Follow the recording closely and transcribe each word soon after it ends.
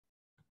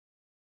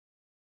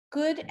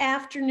Good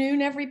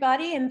afternoon,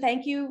 everybody, and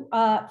thank you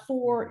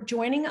for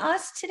joining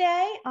us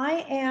today.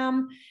 I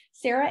am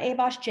Sarah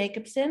Abosh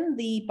Jacobson,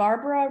 the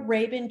Barbara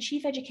Rabin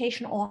Chief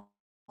Education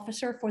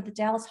Officer for the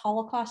Dallas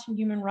Holocaust and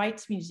Human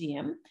Rights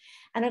Museum.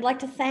 And I'd like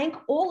to thank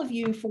all of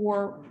you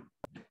for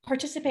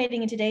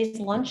participating in today's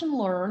Lunch and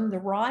Learn, the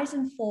rise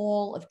and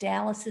fall of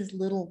Dallas's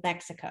Little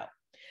Mexico.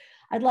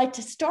 I'd like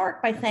to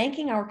start by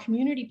thanking our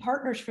community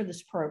partners for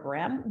this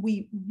program.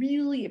 We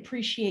really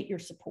appreciate your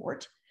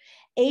support.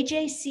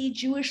 AJC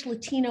Jewish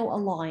Latino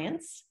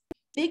Alliance,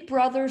 Big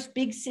Brothers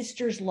Big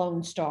Sisters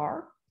Lone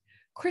Star,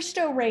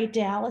 Cristo Rey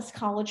Dallas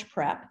College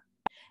Prep,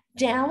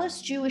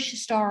 Dallas Jewish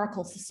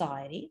Historical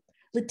Society,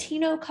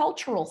 Latino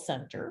Cultural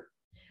Center,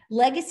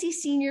 Legacy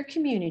Senior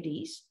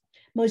Communities,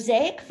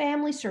 Mosaic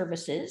Family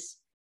Services,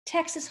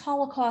 Texas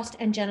Holocaust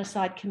and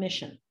Genocide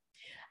Commission.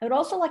 I would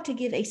also like to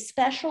give a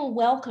special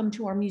welcome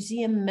to our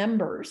museum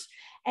members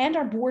and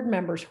our board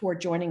members who are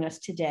joining us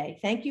today.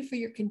 Thank you for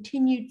your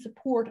continued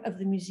support of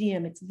the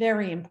museum. It's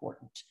very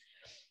important.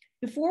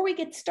 Before we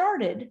get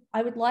started,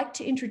 I would like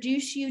to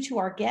introduce you to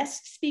our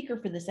guest speaker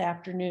for this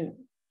afternoon.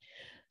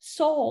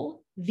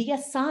 Sol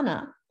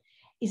Villasana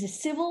is a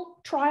civil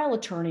trial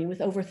attorney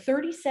with over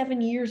 37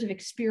 years of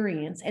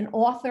experience and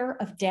author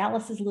of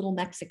Dallas's Little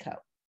Mexico.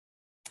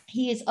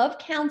 He is of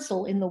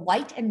counsel in the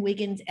White and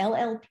Wiggins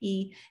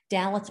LLP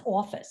Dallas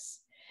office.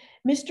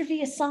 Mr.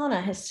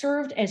 Villasana has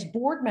served as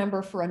board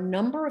member for a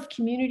number of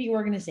community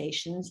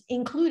organizations,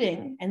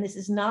 including, and this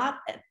is not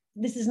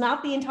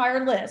the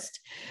entire list,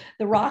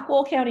 the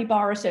Rockwall County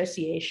Bar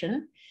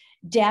Association,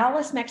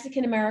 Dallas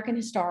Mexican American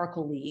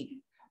Historical League,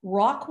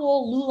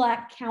 Rockwall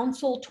LULAC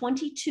Council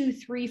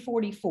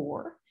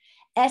 22344,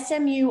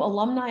 SMU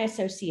Alumni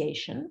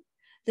Association,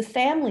 the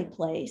Family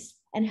Place,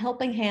 and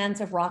Helping Hands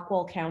of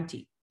Rockwall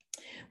County.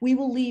 We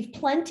will leave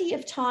plenty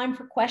of time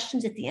for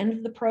questions at the end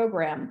of the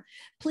program.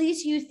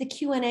 Please use the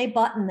Q&A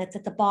button that's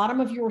at the bottom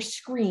of your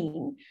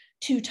screen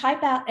to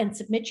type out and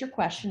submit your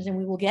questions, and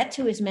we will get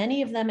to as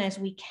many of them as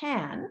we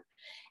can.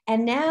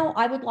 And now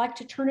I would like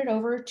to turn it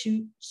over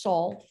to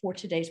Sol for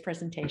today's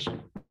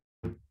presentation.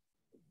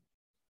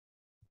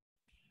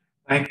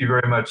 Thank you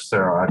very much,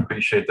 Sarah. I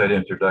appreciate that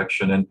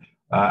introduction. And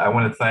I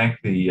want to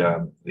thank the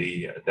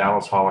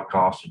Dallas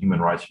Holocaust and Human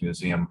Rights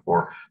Museum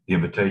for the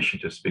invitation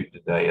to speak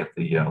today at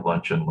the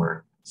Lunch and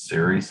Learn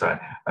series. I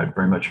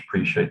very much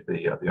appreciate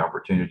the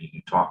opportunity to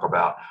talk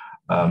about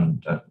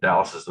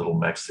Dallas's Little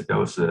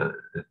Mexico. It's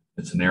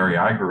an area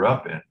I grew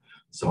up in,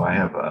 so I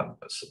have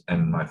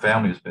and my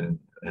family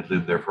had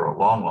lived there for a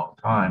long, long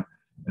time,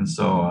 and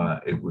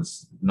so it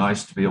was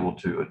nice to be able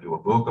to do a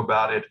book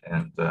about it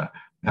and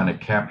kind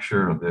of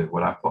capture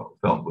what I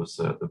felt was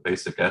the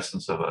basic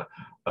essence of a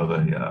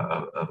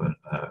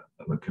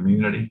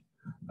community,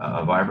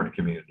 a vibrant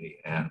community,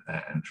 and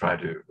try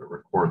to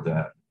record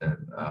that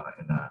in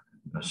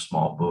a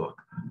small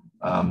book.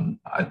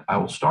 I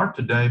will start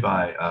today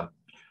by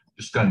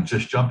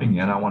just jumping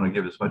in. I want to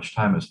give as much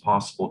time as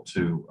possible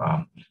to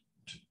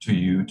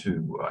you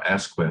to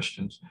ask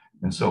questions.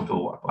 And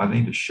so I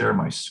need to share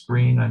my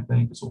screen, I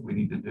think, is what we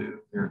need to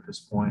do here at this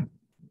point.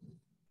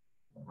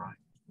 All right.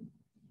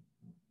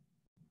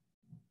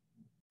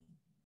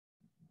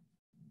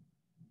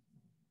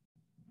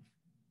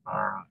 All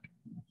right.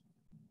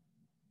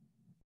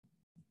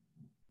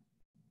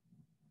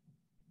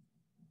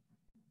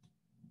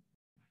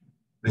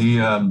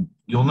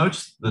 You'll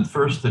notice that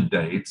first the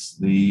dates.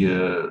 We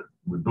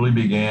really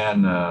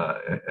began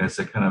as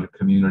a kind of a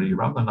community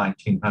around the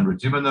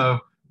 1900s, even though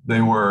they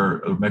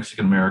were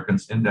Mexican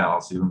Americans in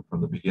Dallas even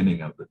from the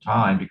beginning of the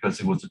time, because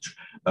it was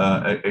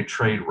a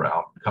trade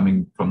route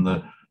coming from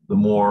the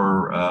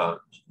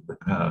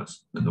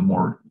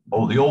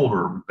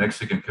older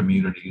Mexican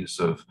communities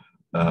of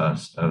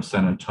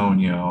San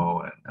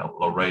Antonio and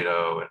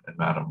Laredo and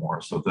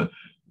Matamoros. So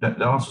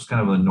Dallas was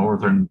kind of the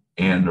northern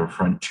end or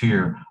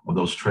frontier of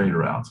those trade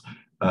routes.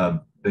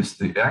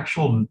 The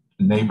actual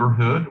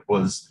neighborhood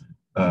was,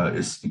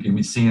 you can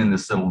be seen in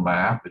this little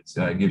map. It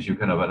gives you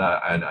kind of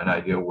an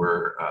idea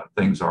where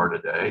things are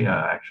today.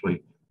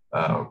 Actually,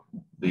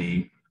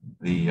 the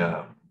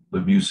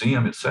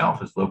museum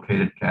itself is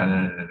located kind of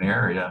in an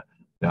area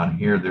down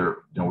here there,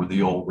 where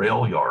the old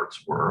rail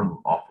yards were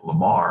off of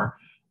Lamar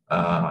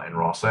and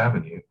Ross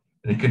Avenue.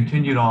 And it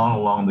continued on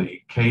along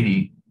the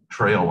Katy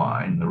trail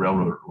line, the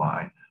railroad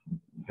line,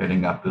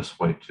 heading up this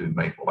way to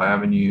Maple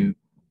Avenue,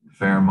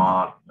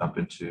 Fairmont, up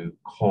into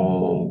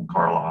Cole,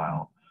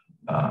 Carlisle,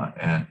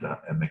 and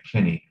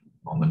McKinney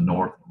on the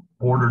north,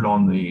 bordered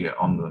on the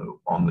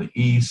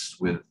east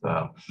with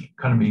kind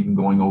of even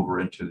going over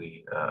into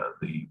the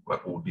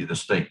what would be the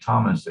State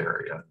Thomas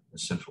area, the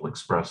Central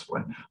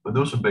Expressway. But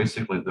those are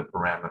basically the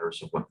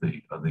parameters of what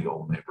the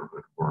old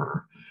neighborhood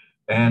were.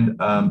 And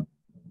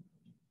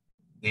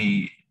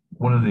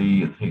one of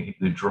the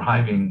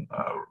driving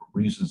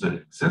reasons that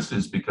it exists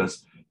is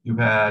because you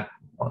had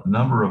a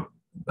number of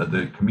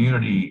the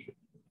community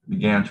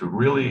began to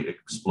really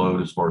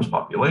explode as far as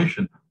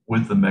population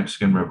with the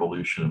Mexican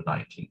Revolution of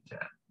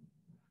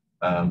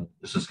 1910.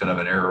 This is kind of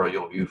an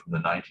aerial view from the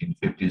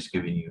 1950s,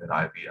 giving you an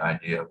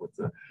idea with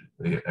the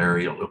the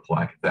area looked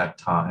like at that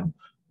time.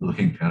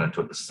 Looking kind of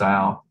to the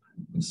south,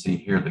 you can see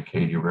here the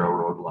Katy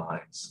Railroad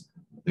lines,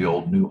 the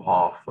old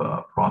Newhoff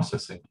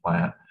processing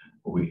plant.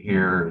 What we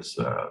hear is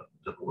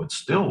what's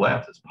still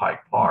left is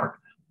Pike Park.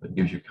 That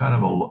gives you kind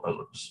of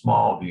a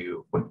small view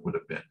of what would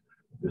have been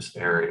this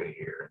area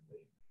here in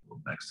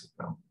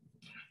Mexico.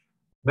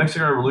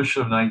 Mexican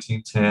Revolution of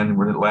 1910,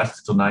 when it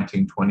lasted until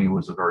 1920,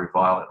 was a very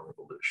violent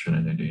revolution,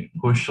 and it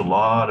pushed a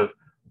lot of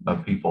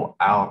people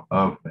out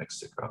of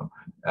Mexico.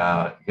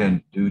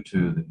 Again, due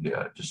to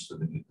the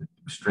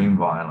extreme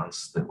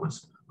violence that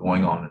was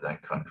going on in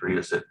that country,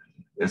 as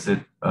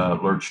it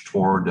lurched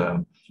toward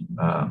the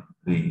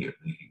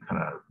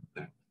kind of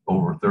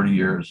over 30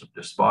 years of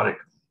despotic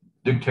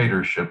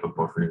dictatorship of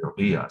Porfirio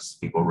Diaz,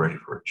 people ready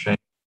for a change.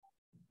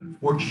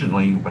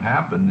 Unfortunately, what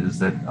happened is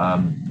that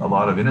a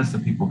lot of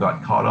innocent people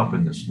got caught up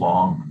in this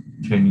long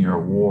 10-year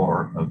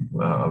war of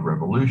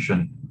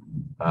revolution.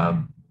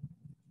 And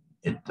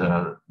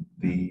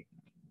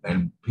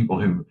people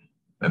who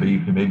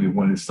maybe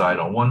wanted to side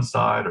on one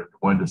side or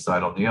wanted to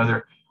side on the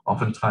other,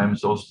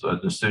 oftentimes those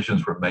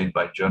decisions were made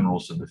by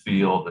generals in the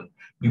field, and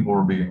people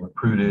were being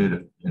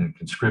recruited and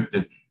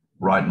conscripted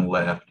right and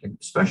left,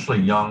 especially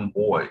young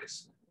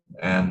boys.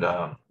 And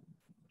of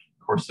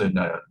course, then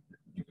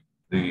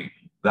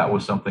that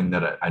was something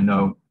that I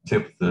know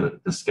tipped the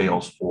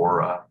scales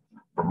for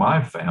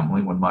my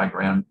family when my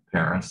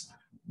grandparents,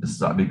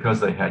 because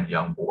they had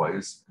young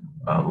boys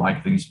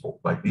like these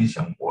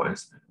young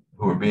boys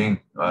who were being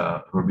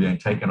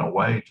taken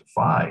away to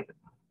fight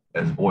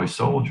as boy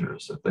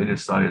soldiers, that they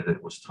decided that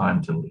it was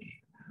time to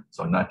leave.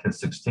 So in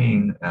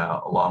 1916,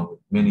 along with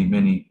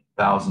many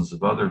thousands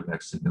of other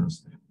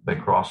Mexicans, they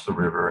crossed the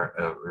Rio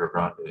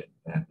Grande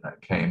and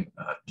came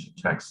to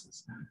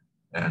Texas.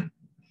 And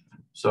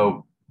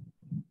so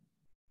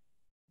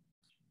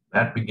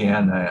that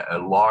began a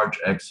large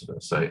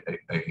exodus, a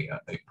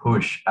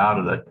push out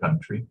of that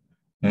country,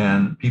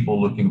 and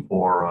people looking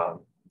for,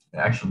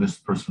 actually this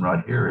person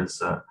right here is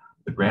the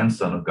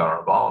grandson of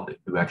Garibaldi,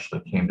 who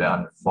actually came down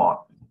and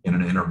fought in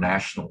an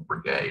international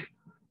brigade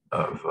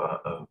of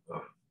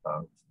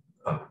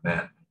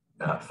men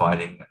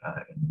fighting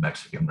in the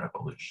Mexican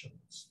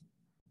revolutions.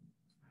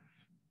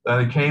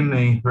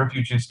 The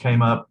refugees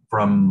came up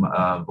from,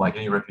 like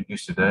any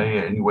refugees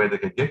today, any way they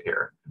could get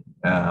here.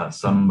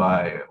 Some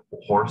by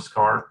horse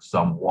cart,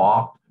 some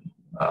walked.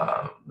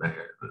 The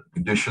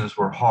conditions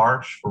were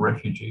harsh for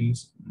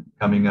refugees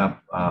coming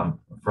up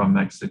from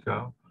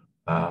Mexico.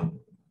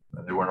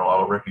 There weren't a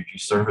lot of refugee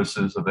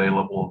services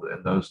available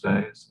in those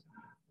days.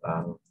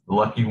 The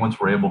lucky ones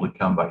were able to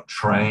come by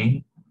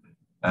train.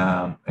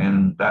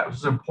 And that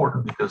was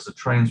important because the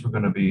trains were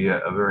going to be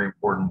a very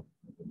important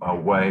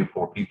way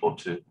for people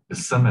to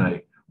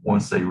disseminate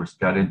once they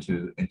got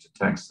into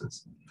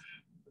Texas.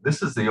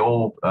 This is the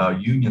old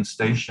Union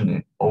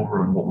Station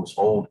over in what was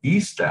old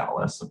East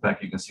Dallas. In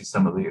fact, you can see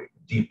some of the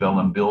deep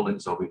Ellum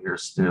buildings over here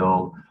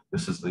still.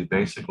 This is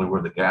basically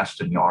where the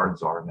Gaston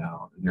Yards are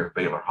now, near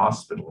Baylor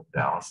Hospital in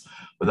Dallas.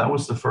 But that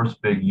was the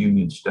first big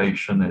Union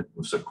Station. It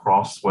was a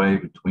crossway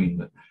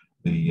between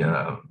the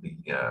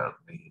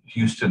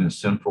Houston and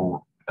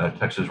Central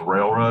Texas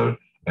Railroad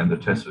and the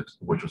Texas,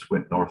 which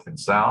went north and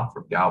south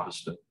from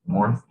Galveston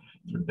north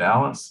through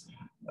Dallas.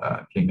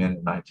 Came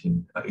in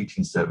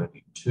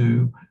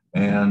 1872,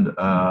 and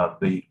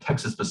the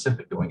Texas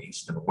Pacific going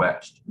east and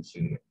west. You can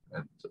see it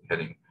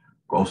heading,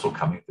 also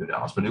coming through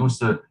Dallas. But it was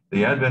the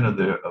advent of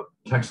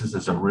Texas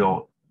as a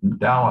real,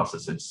 Dallas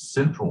as a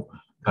central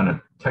kind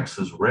of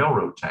Texas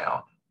railroad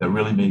town that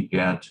really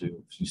began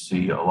to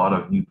see a lot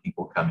of new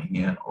people coming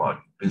in, a lot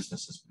of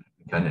businesses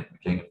began to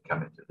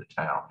come into the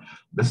town.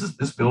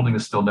 This building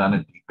is still down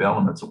in Deep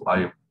Ellum.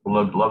 I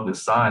love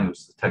this sign. It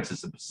was the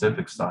Texas and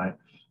Pacific sign.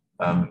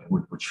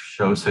 Which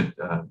shows it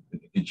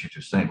gets you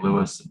to St.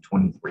 Louis in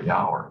 23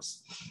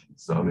 hours.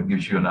 So it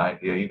gives you an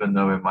idea, even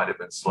though it might have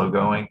been slow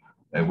going,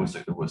 it was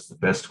the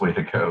best way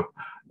to go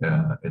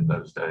in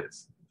those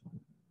days.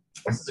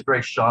 This is a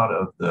great shot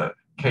of one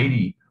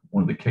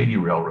of the Katy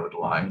Railroad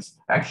lines.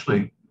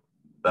 Actually,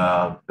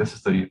 this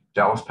is the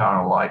Dallas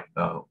Power and Light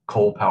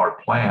coal-powered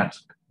plant,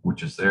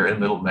 which is there in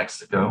Middle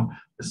Mexico.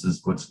 This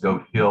is what's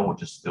Goat Hill,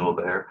 which is still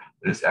there.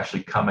 It is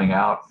actually coming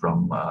out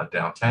from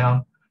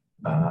downtown.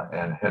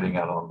 And heading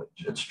out on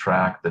its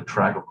track. The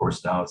track, of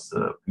course, now is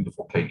the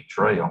beautiful Katy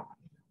Trail,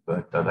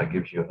 but that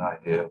gives you an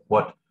idea of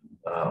what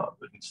the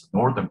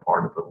northern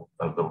part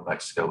of Little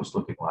Mexico was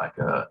looking like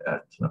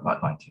at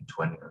about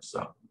 1920 or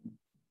so.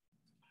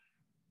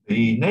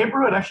 The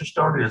neighborhood actually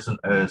started as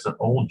an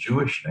old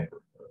Jewish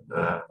neighborhood.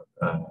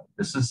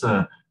 This is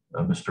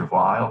Mr.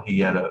 Weil.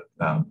 He had a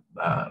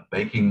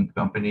baking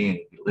company, and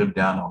he lived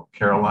down on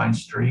Caroline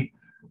Street.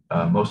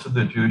 Most of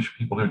the Jewish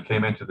people who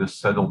came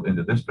settled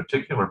into this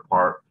particular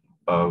part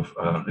of,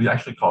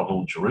 actually called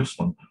Old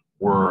Jerusalem,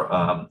 were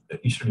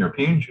Eastern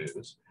European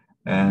Jews,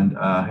 and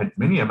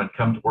many of them had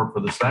come to work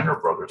for the Sanger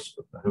brothers,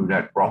 who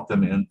had brought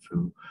them in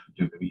to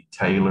be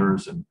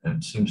tailors and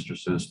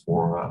seamstresses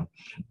for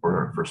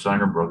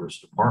Sanger Brothers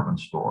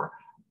department store,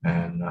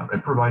 and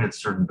it provided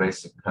certain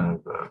basic kind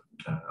of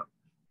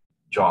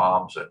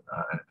jobs and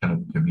kind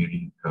of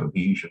community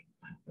cohesion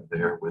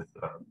there with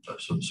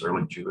so this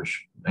early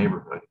Jewish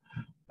neighborhood.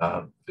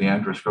 The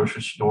Andrus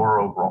grocery store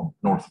over on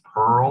North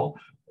Pearl.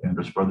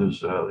 Andrus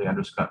brothers, the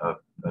Andrus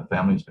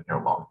family has been here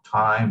a long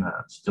time,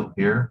 still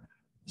here,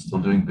 still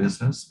doing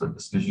business, but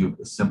this gives you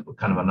a simple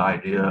kind of an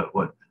idea of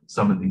what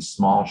some of these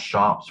small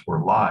shops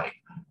were like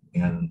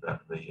in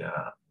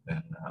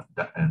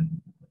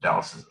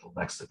Dallas,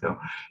 Mexico.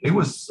 It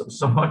was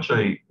so much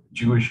a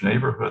Jewish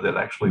neighborhood that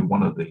actually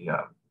one of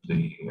a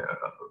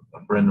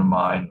friend of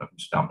mine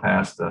who's now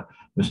passed,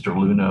 Mr.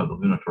 Luna, the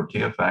Luna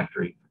Tortilla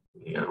Factory,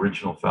 the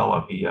original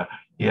fellow, he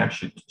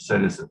actually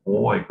said as a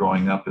boy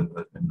growing up in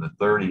the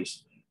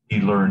 30s,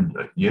 he learned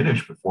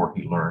Yiddish before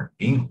he learned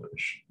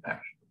English,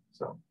 actually.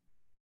 So,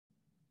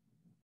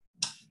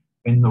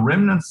 in the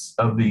remnants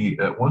of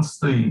once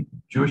the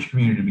Jewish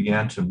community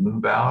began to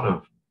move out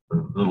of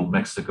the little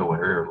Mexico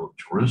area, little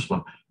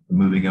Jerusalem,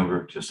 moving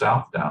over to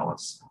South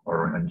Dallas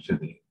or into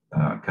the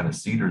kind of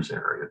Cedars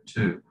area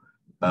too,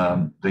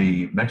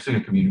 the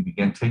Mexican community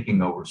began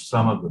taking over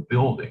some of the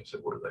buildings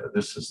that were there.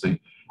 This is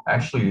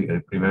actually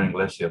Primera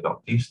Iglesia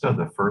Bautista,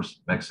 the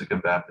first Mexican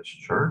Baptist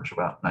church,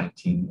 about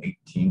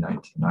 1918,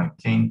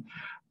 1919.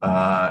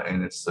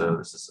 And this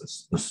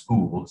is the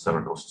school, the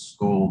Zaragoza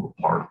School.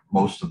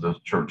 Most of the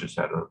churches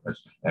had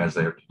as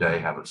they are today,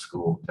 have a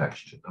school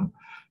attached to them.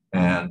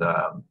 And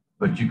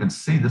but you can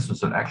see this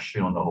was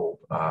actually an old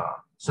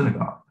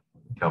synagogue,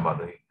 tell by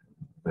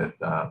that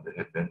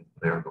had been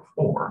there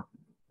before,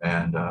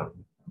 and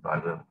by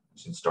the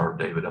Star of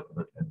David up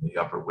in the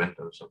upper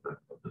windows of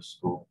the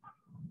school.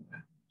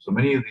 So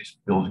many of these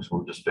buildings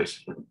were just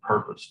basically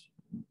repurposed.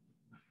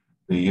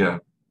 The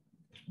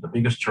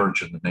biggest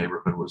church in the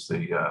neighborhood was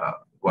the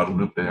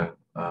Guadalupe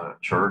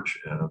Church,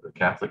 the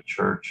Catholic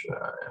Church,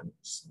 and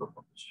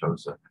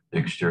shows the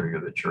exterior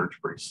of the church,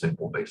 pretty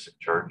simple, basic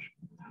church.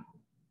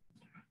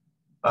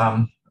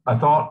 I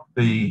thought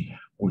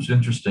was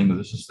interesting.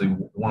 This is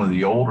one of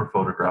the older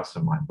photographs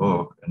in my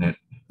book, and it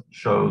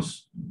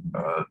shows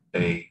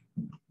a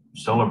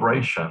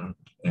celebration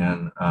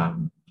in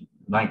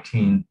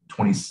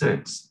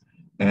 1926.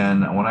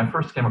 And when I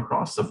first came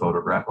across the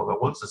photograph, I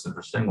thought, what's this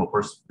interesting? Well,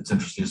 first, it's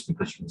interesting just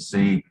because you can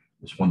see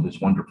this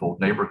wonderful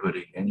neighborhood,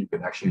 and you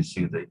can actually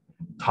see the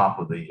top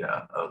of the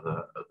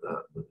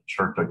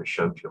church I just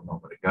showed you a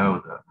moment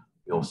ago,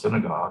 the old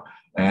synagogue.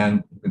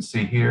 And you can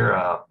see here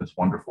this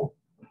wonderful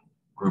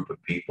group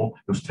of people.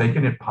 It was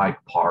taken at Pike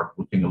Park,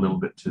 looking a little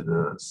bit to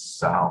the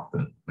south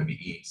and maybe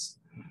east.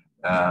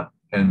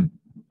 And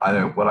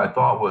what I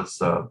thought was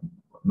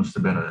must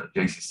have been a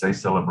JCC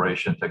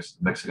celebration, Texas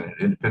Mexican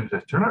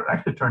Independence Day.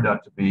 Actually turned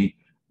out to be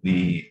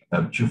the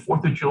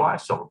 4th of July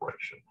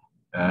celebration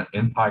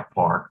in Pike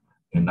Park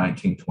in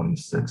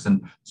 1926.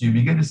 And so you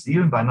begin to see,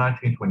 even by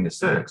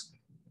 1926,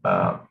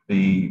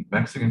 the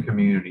Mexican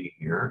community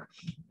here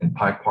in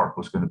Pike Park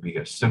was going to be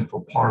a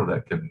central part of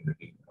that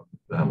community,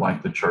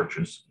 like the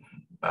churches.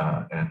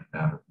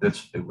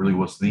 It really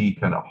was the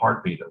kind of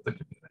heartbeat of the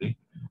community.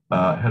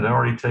 They'd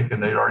already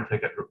taken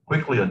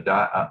quickly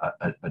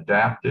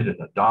adapted and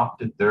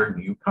adopted their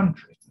new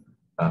country.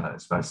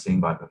 It's seen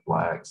by the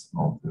flags and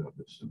all through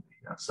this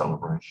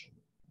celebration.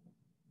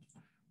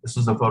 This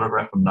is a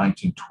photograph from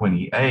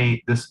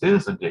 1928. This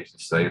is a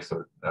JCC,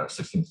 so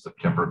 16th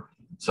September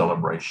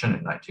celebration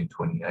in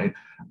 1928.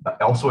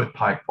 Also at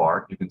Pike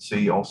Park, you can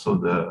see also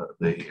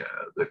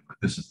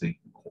this is the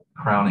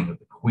crowning of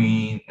the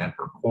Queen and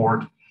her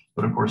court,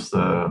 but of course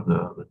not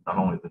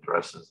only the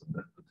dresses and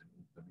the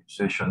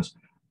musicians.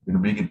 You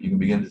can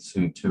begin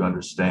to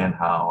understand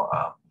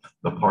how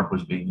the park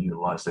was being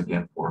utilized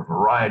again for a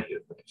variety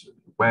of things: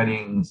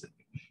 weddings,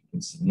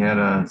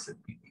 quinceañeras,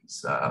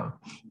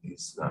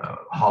 these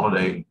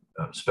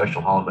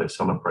special holiday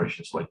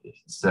celebrations like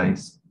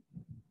these.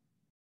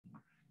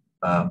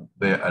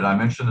 And I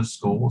mentioned the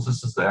schools.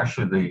 This is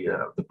actually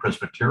the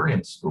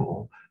Presbyterian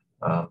school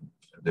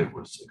that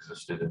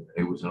existed.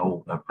 It was an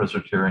old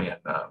Presbyterian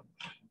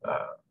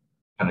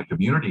kind of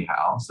community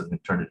house, and they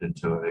turned it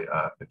into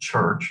a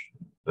church,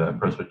 the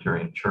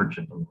Presbyterian Church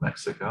in New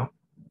Mexico.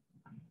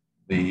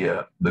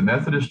 The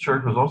Methodist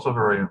Church was also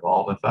very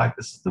involved. In fact,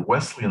 this is the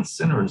Wesleyan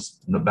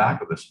Sinners in the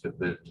back of this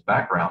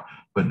background,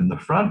 but in the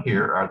front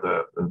here are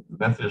the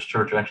Methodist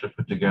Church actually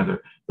put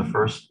together the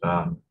first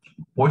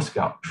Boy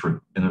Scout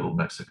troop in Little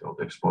Mexico,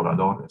 the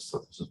Exploradores. So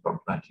this is from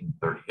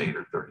 1938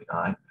 or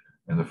 39,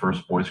 and the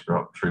first Boy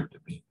Scout troop to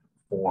be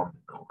formed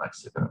in Little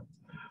Mexico.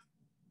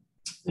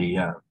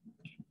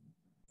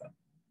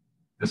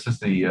 This is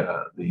the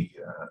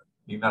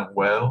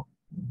Emmanuel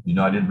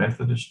United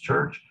Methodist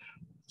Church.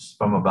 It's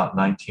from about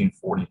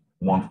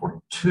 1941,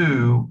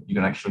 42. You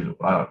can actually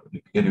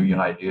get you an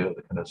idea of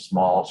the kind of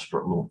small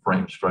little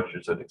frame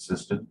structures that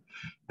existed.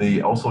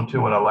 Also,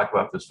 too, what I like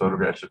about this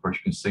photograph, of course,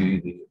 you can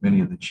see many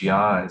of the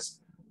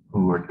GIs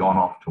who had gone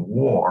off to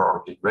war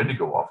or getting ready to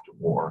go off to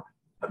war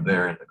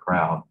there in the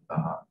crowd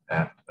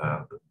at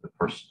the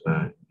first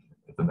at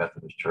the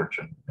Methodist Church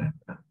in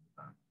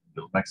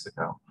Little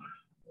Mexico.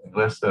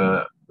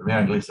 Iglesia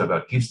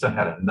Bautista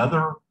had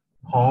another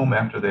home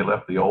after they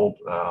left the old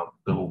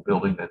little old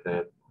building that they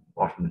had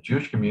bought from the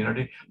Jewish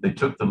community. They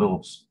took the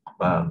little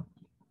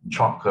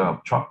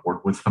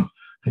chalkboard with them,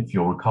 if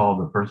you'll recall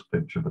the first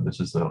picture, but this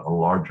is a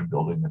larger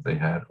building that they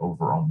had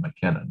over on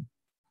McKinnon.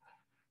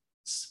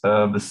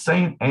 The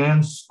St.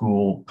 Anne's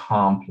School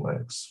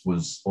complex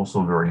was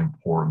also very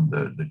important.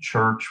 The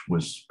church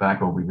was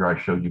back over here. I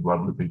showed you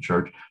Guadalupe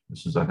Church.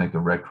 This is, I think, the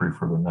rectory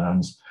for the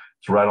nuns.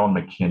 It's right on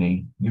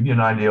McKinney. Give you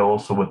an idea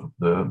also what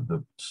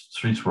the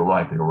streets were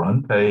like. They were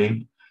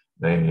unpaved.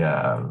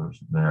 There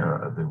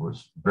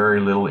was very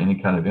little any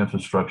kind of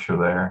infrastructure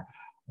there.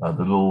 The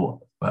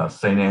little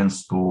St. Anne's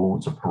School,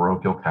 it's a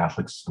parochial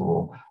Catholic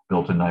school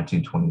built in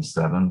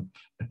 1927,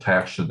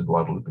 attached to the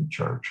Guadalupe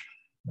Church.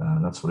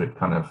 That's what it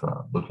kind of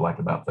looked like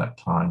about that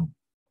time.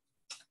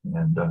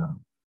 And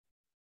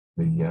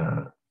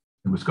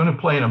it was going to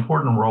play an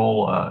important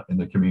role in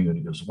the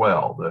community as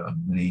well.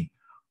 Many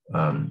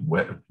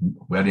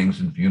weddings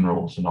and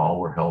funerals and all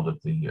were held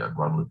at the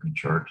Guadalupe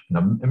Church.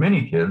 And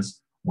many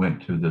kids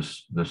went to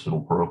this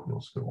little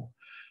parochial school.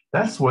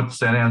 That's what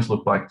St. Anne's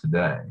looked like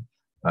today.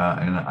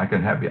 And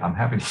I'm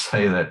happy to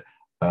say that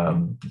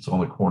it's on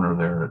the corner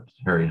there at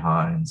Harry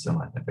Hines,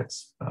 and I think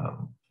it's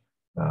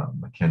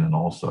McKinnon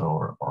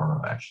also,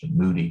 or actually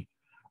Moody.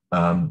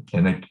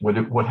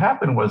 What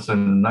happened was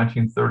in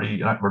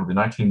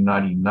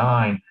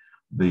 1999,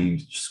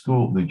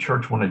 the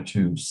church wanted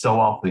to sell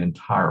off the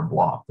entire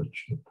block. The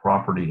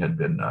property had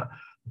been, the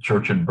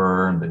church had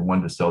burned. They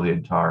wanted to sell the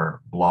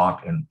entire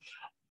block, and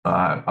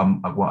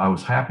I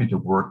was happy to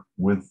work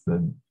with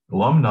the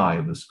alumni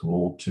of the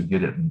school to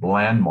get it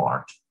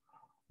landmarked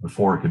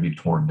before it could be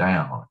torn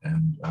down,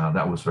 and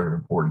that was very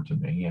important to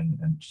me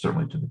and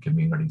certainly to the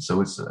community.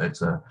 So it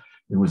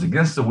was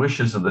against the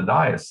wishes of the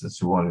diocese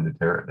who wanted to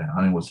tear it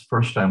down. It was the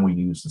first time we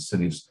used the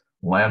city's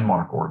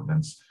landmark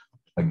ordinance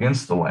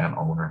against the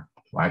landowner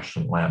to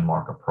actually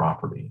landmark a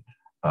property.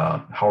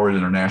 Howard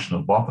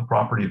International bought the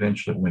property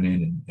eventually, went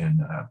in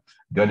and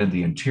gutted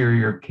the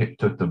interior,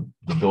 took the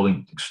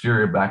building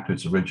exterior back to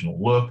its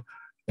original look,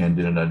 and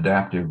did an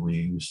adaptive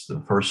reuse.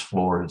 The first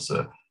floor is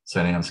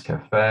St. Anne's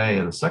Cafe,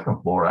 and the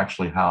second floor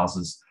actually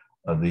houses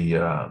the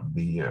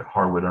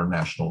Harwood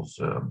International's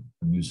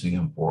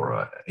Museum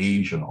for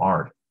Asian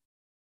Art.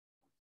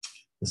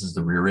 This is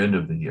the rear end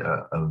of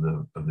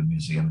the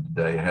museum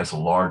today. It has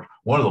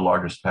one of the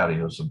largest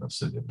patios in the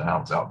city of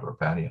Dallas, outdoor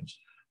patios.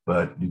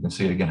 But you can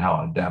see again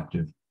how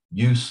adaptive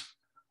use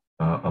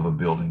of a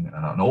building,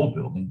 an old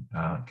building,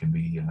 can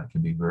be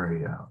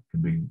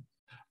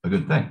a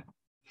good thing.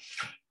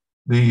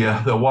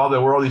 While there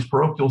were all these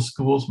parochial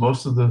schools,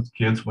 most of the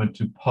kids went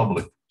to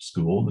public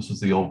school. This is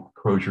the old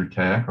Crozier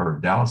Tech or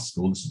Dallas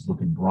School. This is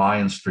looking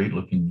Bryan Street,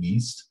 looking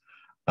east.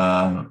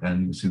 And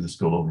you can see the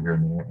school over here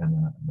in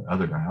the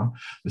other ground.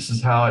 This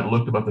is how it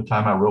looked about the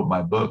time I wrote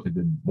my book. It had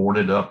been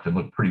boarded up and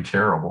looked pretty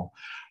terrible.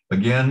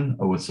 Again,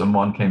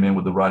 someone came in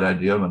with the right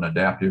idea of an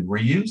adaptive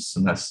reuse,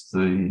 and that's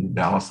the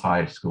Dallas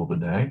High School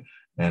today.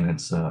 And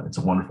it's a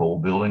wonderful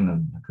old building,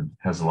 and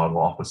has a lot of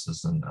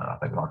offices and I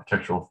think an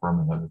architectural firm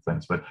and other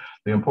things. But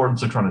the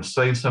importance of trying to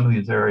save some of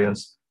these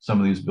areas, some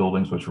of these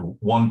buildings, which are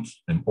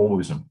once and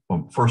always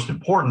first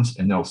importance,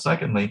 and now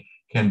secondly,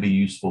 can be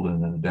useful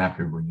in an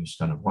adaptive reuse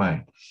kind of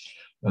way.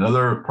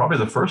 Probably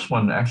the first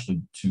one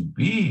actually to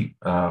be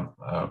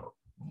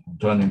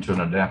done into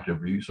an adaptive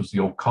reuse was the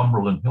old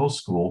Cumberland Hill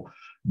School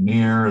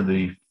near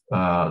the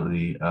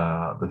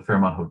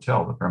Fairmont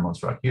Hotel. The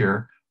Fairmont's right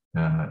here.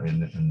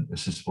 And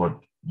this is what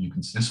you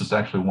can see. This is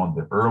actually one of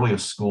the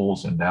earliest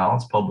schools in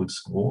Dallas, public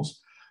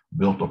schools,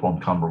 built up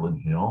on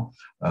Cumberland Hill.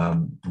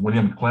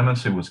 William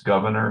Clements, who was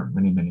governor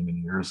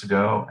many years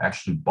ago,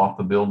 actually bought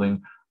the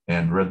building,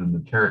 and rather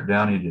than tear it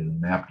down, he did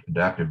an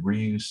adaptive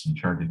reuse and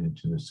turned it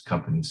into this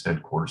company's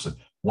headquarters. A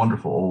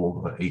wonderful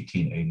old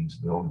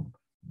 1880s building,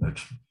 a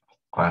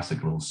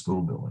classic little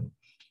school building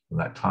for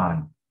that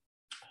time.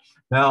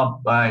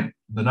 Now, by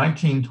the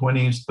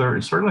 1920s,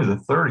 30s, certainly the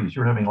 30s,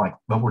 you're having like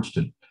upwards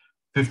to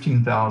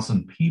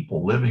 15,000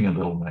 people living in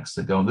Little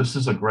Mexico. This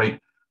is a great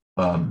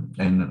an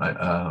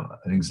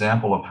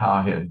example of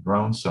how it had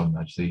grown so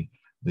much.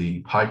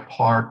 The Pike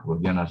Park,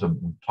 again, as we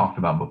talked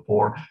about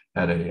before,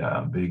 had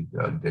a big,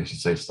 they should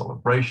say,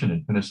 celebration.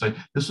 Independence Day.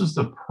 This is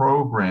the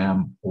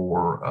program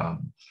for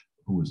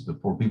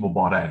before people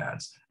bought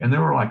ads, and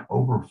there were like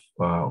over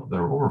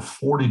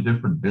 40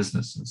 different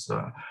businesses,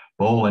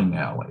 bowling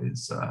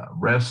alleys,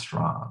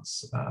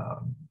 restaurants,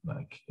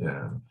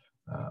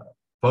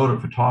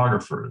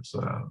 photographers,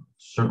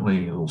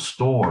 certainly little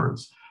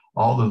stores.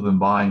 All of them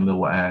buying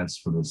little ads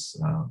for this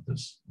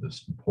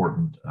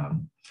important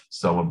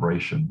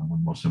celebration, one of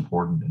the most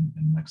important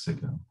in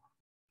Mexico.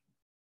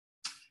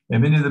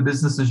 And many of the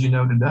businesses you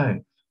know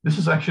today. This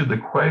is actually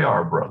the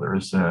Cuellar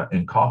brothers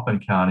in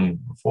Kaufman County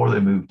before they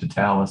moved to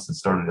Dallas and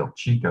started El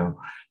Chico.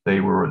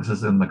 This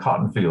is in the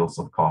cotton fields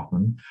of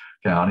Kaufman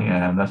County,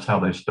 and that's how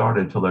they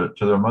started till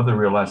their mother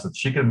realized that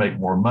she could make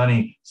more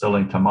money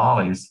selling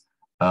tamales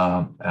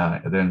than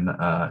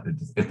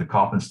at the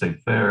Kaufman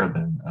State Fair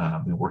than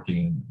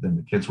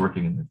the kids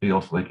working in the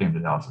fields. So they came to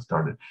Dallas and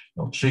started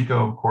El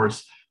Chico, of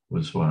course.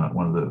 was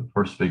one of the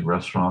first big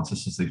restaurants.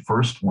 This is the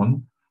first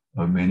one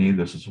of many.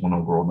 This is one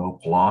over on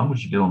Oak Lawn,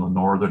 which you get on the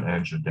northern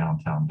edge of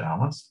downtown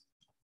Dallas.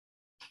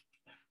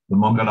 The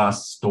Mongaras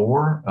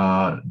store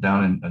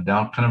down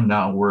kind of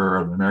now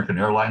where the American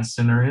Airlines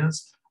Center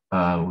is,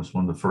 was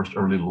one of the first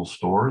early little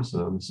stores.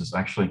 This is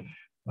actually,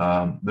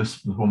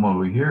 this woman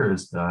over here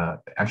is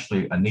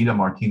actually Anita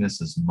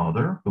Martinez's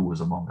mother, who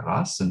was a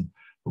Mongaras, and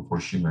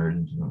before she married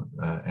into,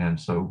 and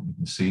so you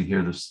can see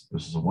here, this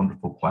is a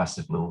wonderful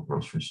classic little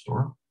grocery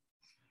store.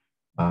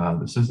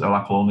 This is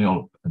La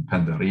Colonial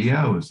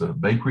Panderia.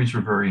 Bakeries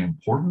are very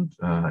important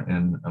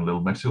in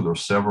Little Mexico. There are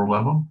several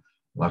of them.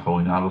 La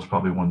Colonial is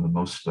probably one of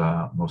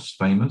the most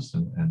famous,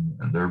 and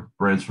their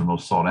breads were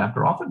most sought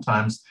after.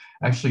 Oftentimes,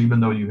 actually, even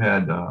though you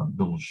had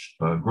little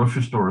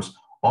grocery stores,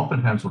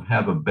 oftentimes would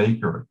have a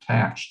baker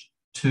attached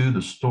to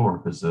the store,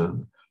 because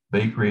the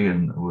bakery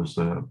and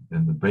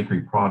the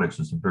bakery products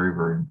is very,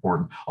 very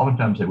important.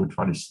 Oftentimes, they would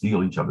try to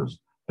steal each other's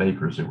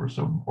bakers. They were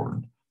so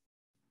important.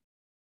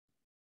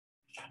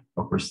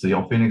 Of course, the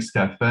El Phoenix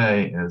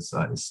Cafe is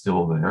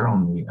still there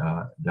on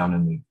the down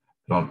in the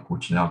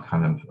which now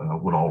kind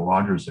of Woodall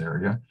Rogers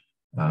area.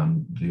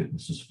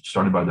 This was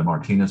started by the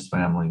Martinez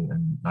family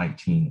in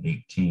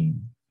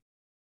 1918.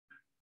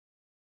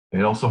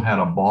 It also had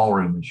a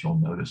ballroom, as you'll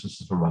notice. This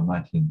is from the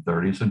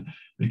 1930s, and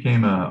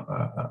became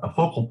a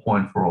focal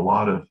point for a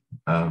lot of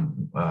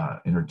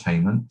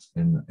entertainment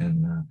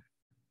in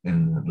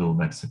the Little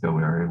Mexico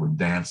area with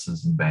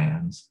dances and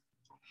bands.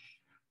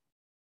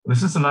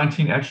 This is the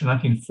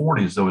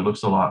 1940s, though it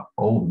looks a lot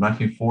old.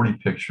 1940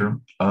 picture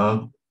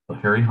of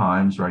Harry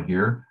Hines right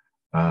here.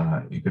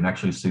 You can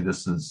actually see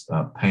this is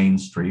Payne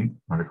Street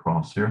right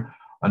across here.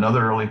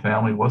 Another early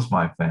family was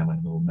my family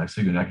in Little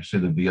Mexico. You can actually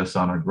see the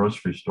Villasana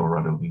grocery store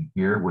right over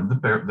here with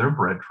their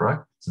bread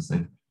truck, since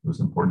it was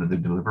important that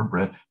they deliver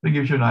bread. It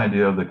gives you an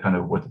idea of the kind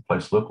of what the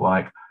place looked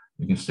like.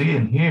 You can see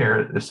in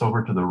here, this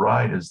over to the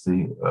right is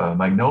the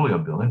Magnolia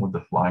building with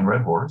the flying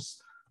red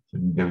horse. So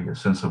you can give you a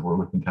sense of we're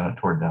looking kind of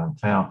toward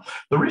downtown.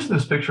 The reason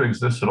this picture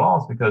exists at all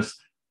is because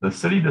the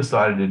city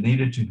decided it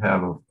needed to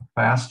have a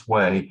fast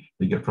way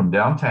to get from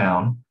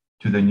downtown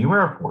to the new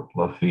airport,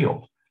 Love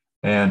Field.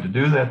 And to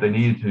do that, they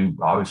needed to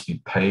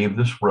obviously pave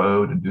this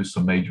road and do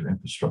some major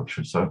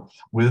infrastructure. So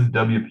with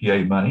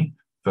WPA money,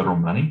 federal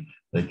money,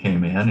 they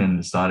came in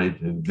and decided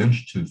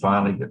to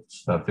finally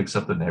fix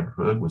up the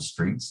neighborhood with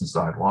streets and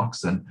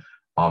sidewalks and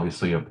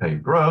obviously a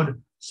paved road,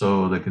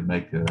 so they could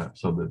make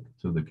so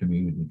the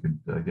community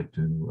could get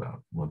to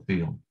Love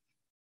Field.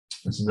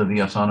 This is the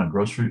Villasana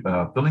grocery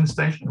filling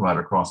station right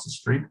across the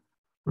street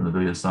from the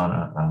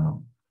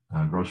Villasana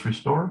grocery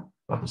store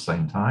about the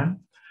same time.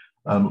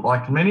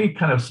 Like many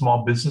kind of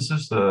small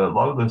businesses, a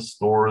lot of the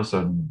stores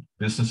and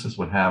businesses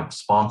would have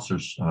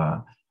sponsors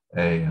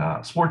a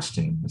sports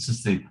team. This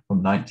is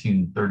from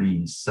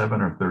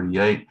 1937 or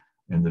 38,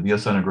 and the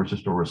Villasana grocery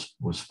store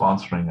was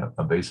sponsoring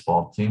a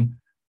baseball team.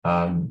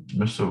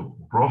 Mr.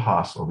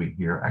 Rojas over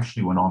here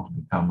actually went on to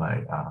become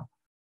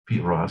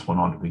Pete Rojas went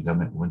on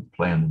to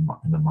play in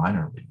the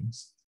minor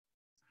leagues.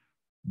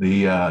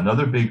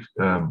 Another big,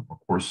 of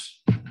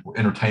course,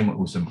 entertainment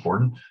was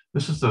important.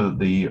 This is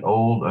the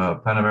old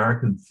Pan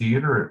American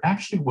Theater. It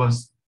actually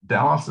was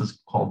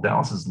called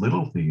Dallas's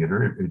Little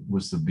Theater. It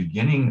was the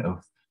beginning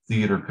of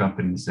theater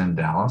companies in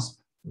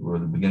Dallas, or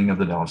the beginning of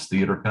the Dallas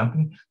Theater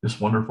Company. This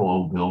wonderful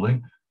old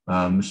building.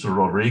 Mr.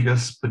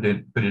 Rodriguez put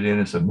it in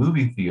as a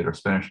movie theater,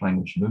 Spanish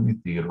language movie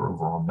theater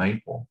over on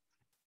Maple.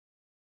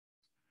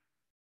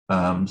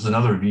 There's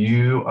another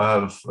view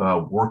of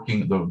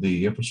working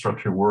the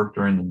infrastructure work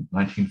during the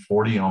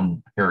 1940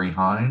 on Harry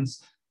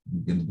Hines.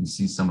 You can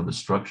see some of the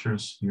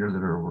structures here that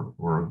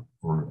were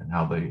and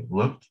how they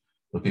looked.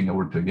 Looking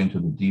over to the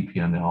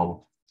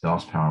DPNL,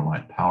 Dallas Power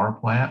Line Power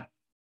Plant.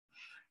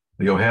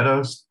 The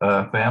Ojeda's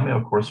family,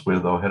 of course,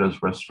 with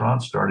Ojeda's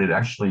restaurant, started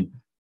actually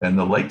in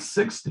the late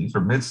 60s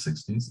or mid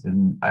 60s,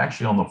 and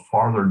actually on the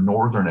farther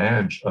northern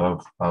edge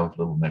of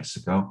Little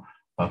Mexico,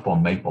 up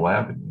on Maple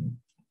Avenue.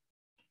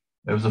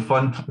 It was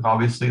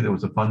obviously there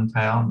was a fun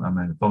town. I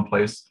mean, a fun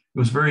place. It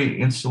was very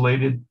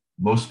insulated.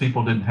 Most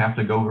people didn't have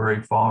to go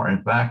very far.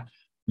 In fact,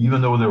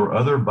 even though there were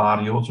other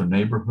barrios or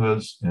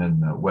neighborhoods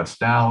in West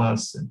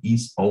Dallas and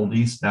Old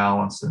East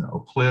Dallas and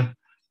Oak Cliff,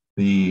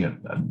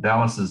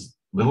 Dallas's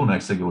Little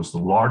Mexico was the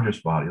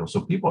largest barrio.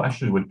 So people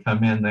actually would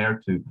come in there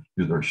to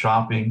do their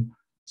shopping.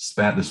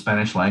 The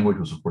Spanish language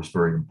was, of course,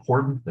 very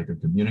important. They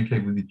could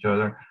communicate with each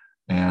other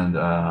and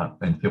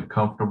feel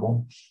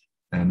comfortable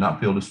and not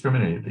feel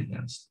discriminated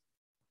against.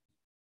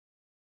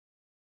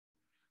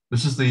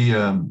 This is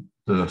the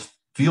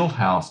field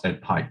house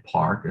at Pike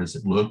Park as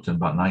it looked in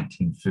about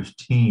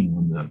 1915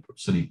 when the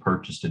city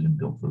purchased it and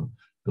built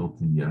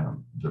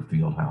the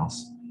field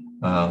house.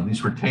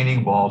 These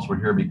retaining walls were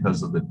here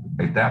because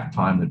at that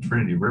time the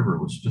Trinity River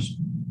was just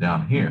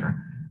down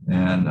here,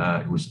 and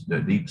it was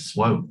a deep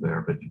slope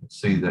there. But you can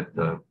see that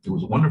it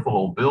was a wonderful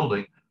old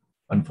building.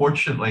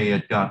 Unfortunately,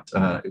 it got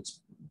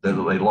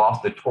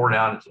they tore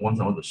down. It's one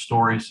of the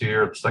stories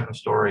here, the second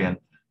story, and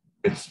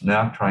it's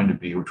now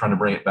we're trying to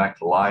bring it back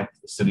to life.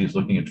 The city is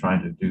looking at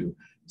trying to do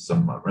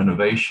some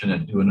renovation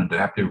and do an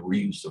adaptive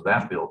reuse of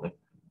that building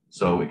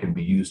so it can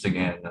be used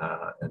again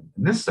in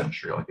this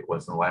century like it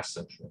was in the last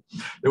century.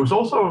 There was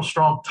also a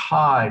strong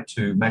tie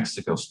to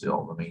Mexico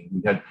still. I mean,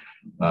 we had,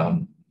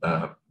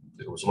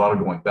 there was a lot of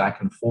going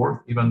back and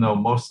forth, even though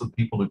most of the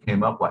people who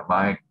came up, like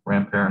my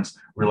grandparents,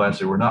 realized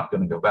they were not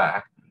going to go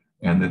back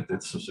and that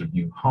this was a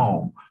new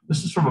home.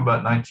 This is from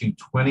about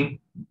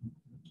 1920.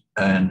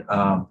 And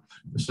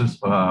this is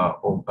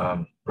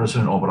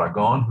President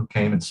Obregón, who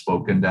came and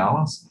spoke in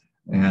Dallas,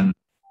 and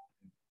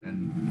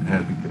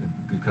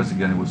had, because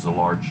again it was a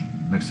large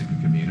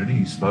Mexican community.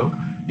 He spoke.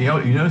 You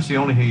notice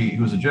he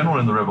was a general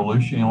in the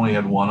Revolution. He only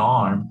had one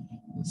arm.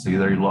 See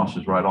there, he lost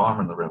his right arm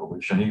in the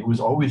Revolution. He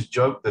was always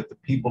joked that the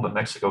people that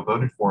Mexico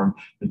voted for him,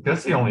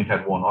 because he only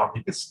had one arm,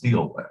 he could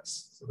steal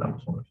less. So that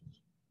was one of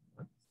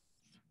his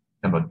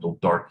kind of a little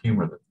dark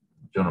humor that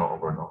General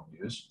Obregón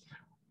used.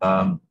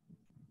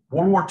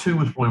 World War II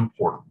was really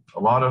important. A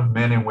lot of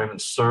men and women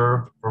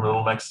served for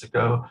Little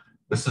Mexico.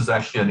 This is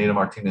actually Anita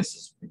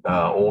Martinez's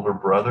older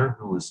brother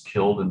who was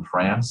killed in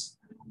France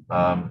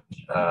fighting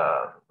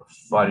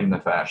the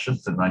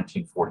fascists in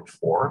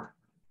 1944.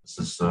 This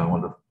is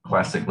one of the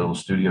classic little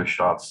studio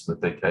shots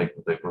that they take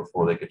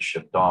before they get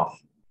shipped off.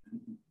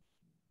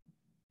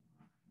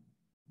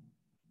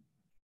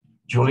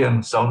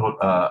 Julian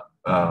Saldivar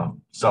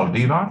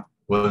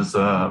was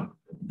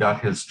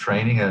got his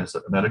training as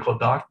a medical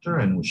doctor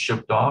and was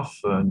shipped off.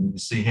 And you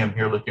see him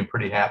here looking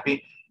pretty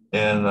happy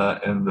in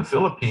the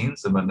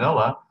Philippines, in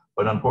Manila.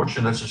 But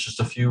unfortunately, this is just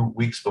a few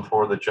weeks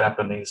before the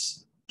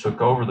Japanese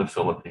took over the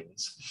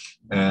Philippines,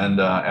 and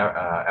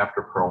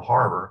after Pearl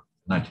Harbor,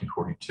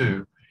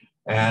 1942.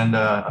 And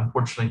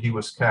unfortunately, he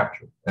was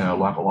captured,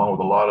 along with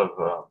a lot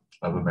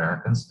of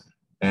Americans,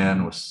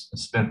 and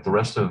spent the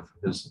rest of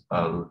his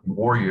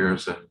war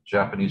years in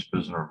Japanese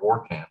prisoner of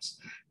war camps.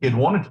 He had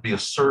wanted to be a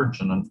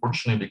surgeon.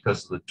 Unfortunately,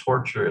 because of the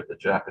torture at the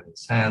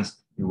Japanese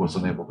hands, he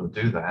wasn't able to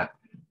do that.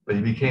 But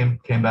he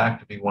came back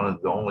to be one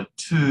of the only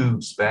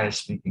two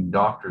Spanish-speaking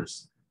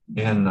doctors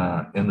in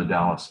the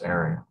Dallas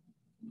area.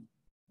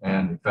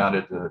 And he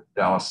founded the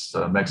Dallas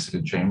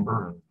Mexican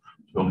Chamber and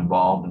was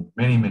involved in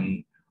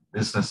many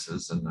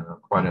businesses, and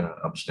quite an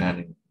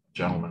upstanding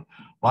gentleman.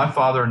 My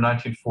father in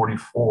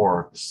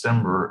 1944,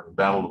 December,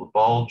 Battle of the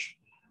Bulge,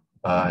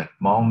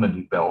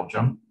 Malmedy,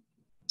 Belgium.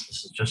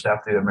 This is just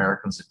after the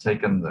Americans had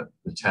taken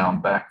the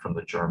town back from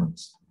the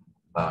Germans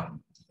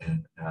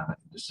in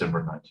December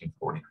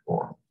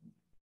 1944.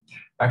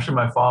 Actually,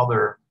 my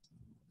father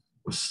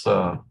was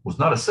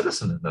not a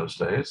citizen in those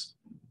days,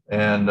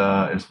 and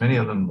as many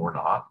of them were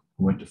not,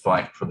 who went to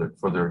fight for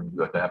their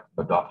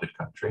adopted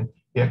country.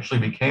 He actually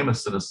became a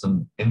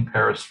citizen in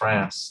Paris,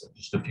 France,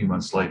 just a few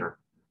months later,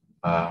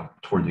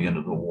 toward the end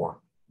of the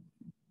war.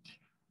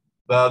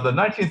 The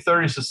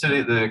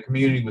 1930s, the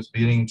community was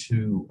beginning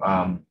to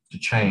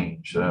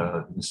change.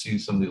 You see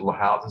some of the little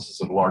houses.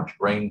 This is a large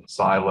grain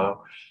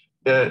silo.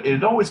 It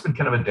had always been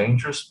kind of a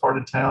dangerous part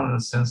of town in a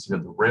sense. You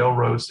had the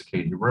railroads, the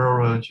Katy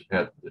railroads. You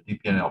had the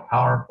DPNL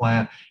power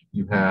plant.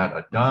 You had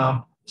a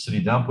dump. The city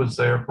dump was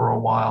there for a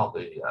while.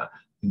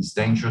 These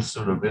dangerous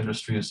sort of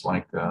industries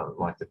like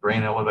the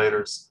grain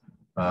elevators,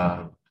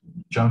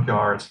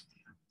 junkyards.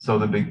 So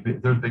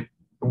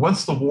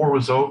once the war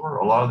was over,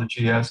 a lot of the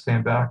GIs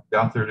came back,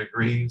 got their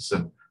degrees,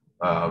 and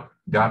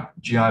got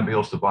GI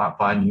Bills to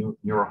buy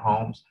newer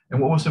homes.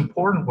 And what was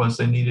important was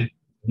they needed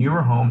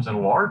newer homes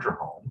and larger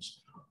homes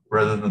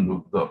rather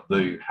than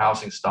the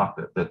housing stock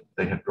that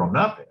they had grown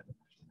up in.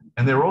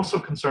 And they were also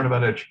concerned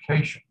about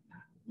education,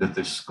 that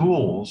the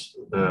schools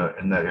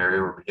in that area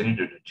were beginning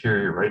to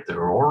deteriorate. They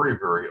were already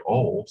very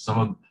old.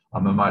 Some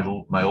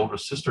of my older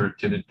sister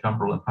attended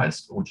Cumberland High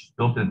School, which was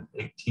built in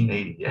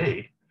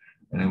 1888.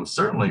 And it was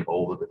certainly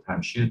old at the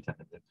time she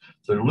attended it.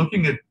 So they're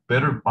looking at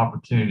better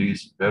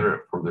opportunities,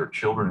 better for their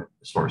children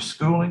as far as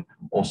schooling.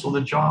 Also,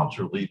 the jobs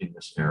are leaving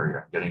this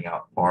area, getting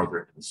out farther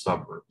into the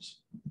suburbs.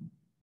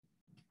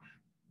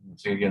 You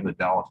see again the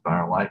Dallas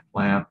Fire Light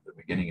Plant, the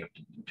beginning of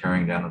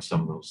tearing down of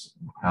some of those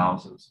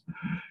houses.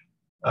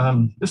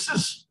 This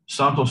is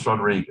Santos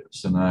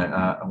Rodriguez, and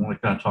I want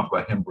to kind of talk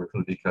about him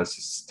briefly because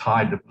he's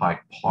tied to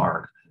Pike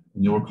Park.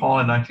 And you'll recall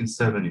in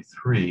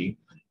 1973,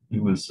 he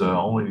was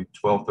only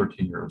 12,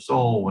 13 years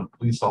old when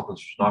police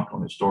officers knocked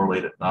on his door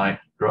late at night,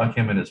 drug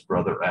him and his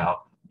brother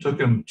out, took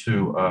him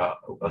to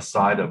a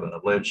site of an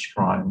alleged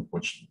crime,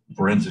 which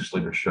forensics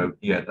later showed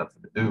he had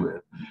nothing to do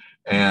with,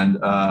 and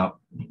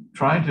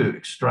trying to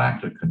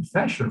extract a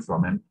confession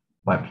from him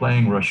by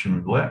playing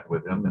Russian roulette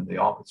with him, and the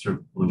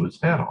officer blew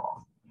his head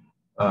off.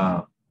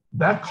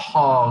 That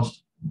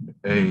caused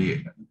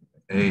a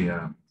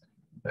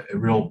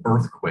real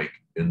earthquake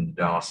in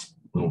Dallas,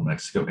 Little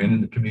Mexico, and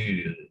in the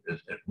community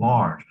at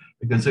large,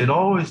 because we'd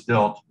always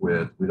dealt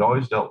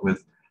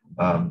with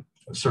a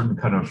certain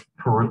kind of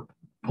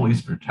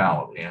police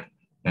brutality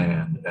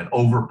and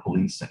over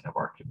policing of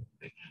our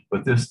community.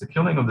 But the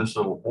killing of this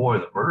little boy,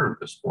 the murder of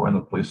this boy, and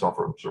the police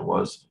officer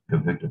was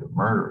convicted of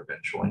murder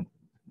eventually.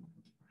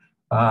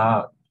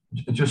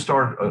 It just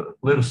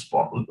lit a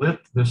spark.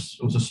 This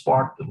was a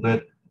spark that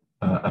lit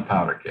a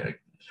powder keg.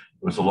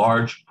 was a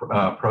large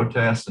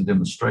protest and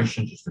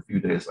demonstration just a few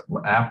days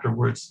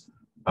afterwards.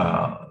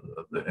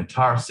 The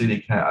entire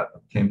city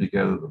came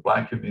together, the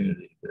Black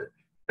community,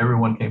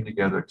 everyone came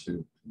together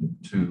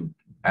to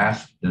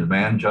ask,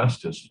 demand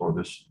justice for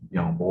this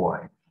young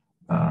boy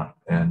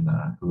and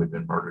who had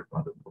been murdered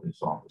by the police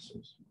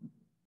officers.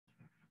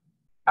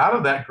 Out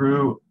of that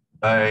grew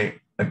a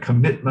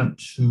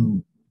commitment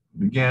to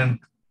begin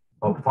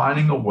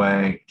finding a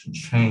way to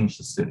change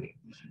the city.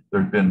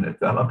 There had been,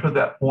 up to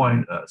that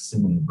point,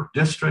 single member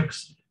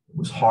districts. It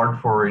was hard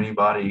for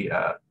anybody,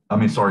 it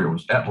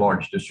was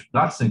at-large districts,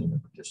 not single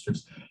member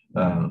districts.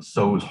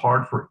 So it was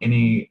hard for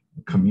any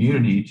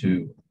community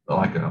to,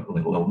 like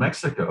Little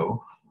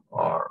Mexico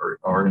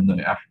or in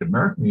the African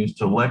American communities,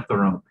 to elect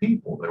their own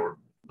people. They were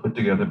put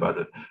together by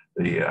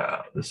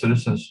the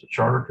Citizens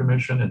Charter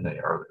Commission and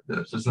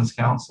the Citizens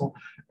Council,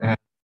 and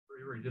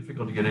very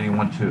difficult to get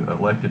anyone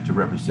elected to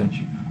represent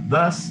you.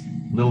 Thus,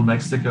 Little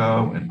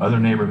Mexico and other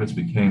neighborhoods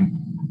became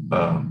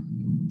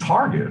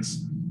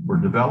targets for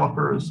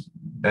developers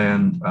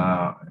and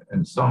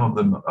some of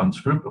them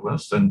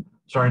unscrupulous and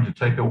starting to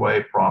take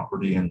away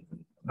property and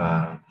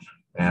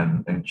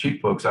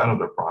cheat folks out of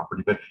their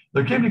property. But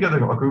there came together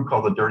a group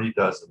called the Dirty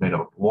Dozen, made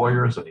up of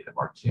lawyers,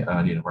 Adolfo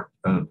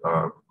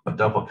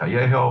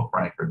Callejo,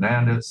 Frank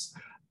Hernandez,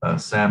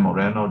 Sam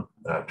Moreno,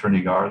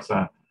 Trini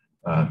Garza,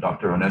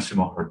 Dr.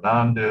 Onesimo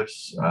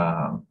Hernandez,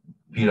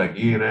 Pete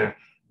Aguirre,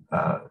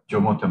 Joe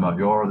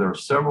Montemayor. There were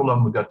several of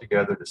them who got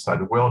together,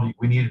 decided, well,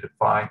 we needed to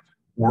find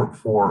work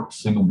for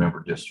single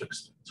member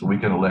districts so we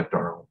can elect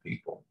our own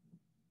people.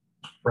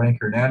 Frank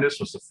Hernandez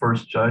was the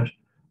first judge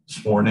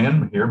sworn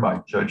in here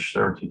by Judge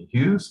Sarah T.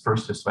 Hughes,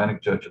 first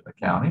Hispanic judge in the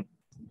county.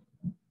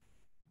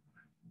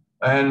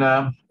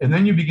 And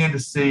then you begin to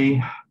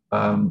see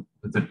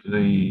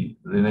the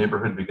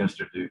neighborhood begins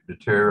to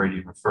deteriorate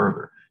even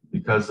further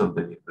because of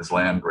this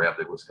land grab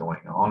that was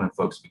going on, and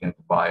folks began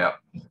to buy up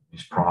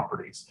these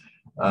properties.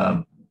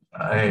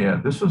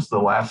 This was the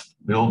last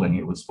building.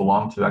 It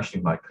belonged to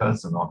actually my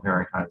cousin on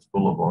Harry Hines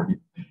Boulevard.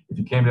 If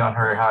you came down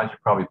Harry Hines, you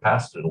probably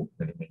passed it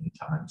many, many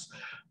times.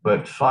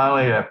 But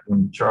finally,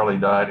 when Charlie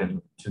died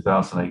in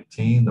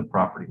 2018, the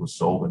property was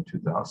sold in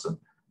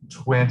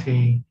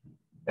 2020,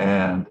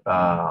 and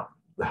the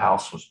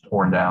house was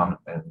torn down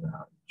in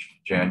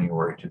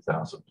January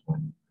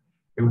 2020.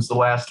 It was the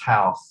last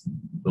house,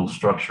 little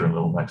structure in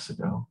Little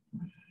Mexico.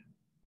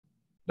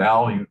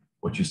 Now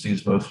what you see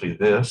is mostly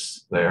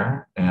this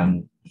there,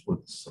 and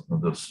with some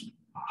of those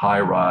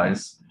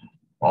high-rise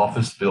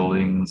office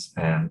buildings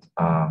and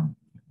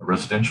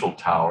residential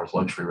towers,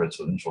 luxury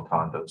residential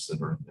condos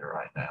that are in there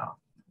right now.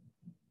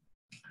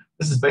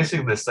 This is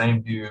basically the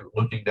same view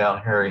looking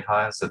down Harry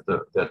Hines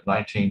that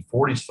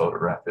 1940s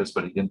photograph is,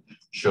 but again,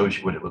 shows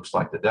you what it looks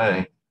like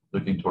today,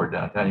 looking toward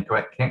downtown. You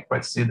can't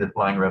quite see the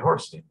flying red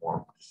horse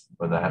anymore,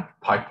 but that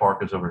Pike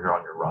Park is over here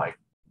on your right.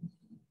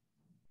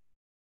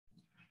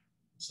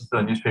 This is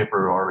the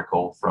newspaper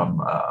article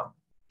from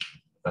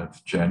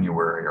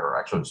January, or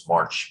actually it was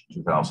March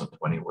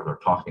 2020, where they're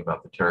talking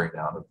about the tearing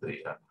down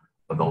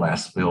of the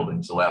last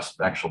buildings, the last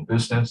actual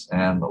business,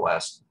 and the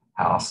last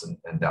house in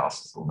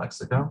Dallas, New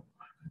Mexico.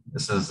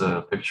 This is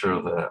a picture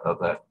of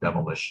that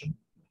demolition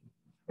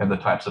and the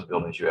types of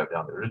buildings you have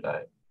down there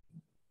today.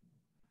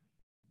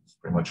 It's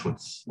pretty much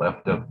what's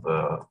left of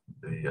the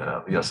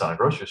Villasana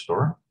grocery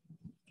store.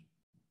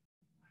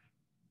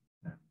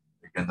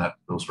 Again,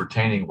 those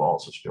retaining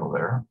walls are still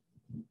there.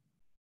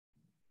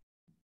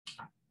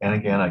 And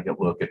again, I get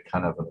a look at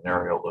kind of an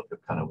aerial look at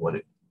kind of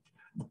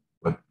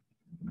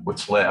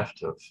what's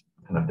left of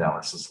kind of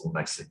Dallas, New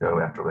Mexico,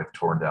 after they've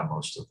torn down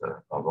most of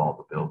all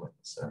the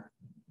buildings there.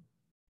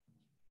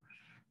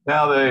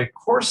 Now, of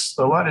course,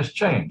 a lot has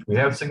changed. We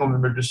have single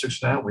member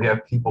districts now. We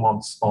have people on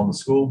the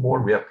school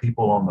board. We have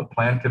people on the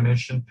plan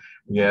commission.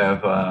 We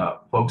have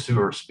folks who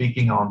are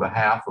speaking on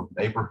behalf of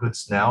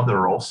neighborhoods now that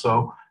are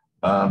also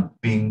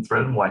being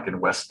threatened, like in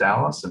West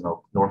Dallas and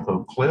North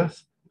Oak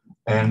Cliff,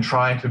 and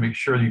trying to make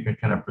sure you can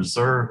kind of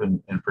preserve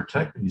and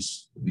protect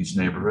these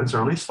neighborhoods,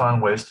 or at least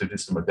find ways to do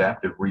some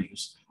adaptive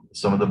reuse of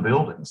some of the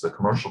buildings, the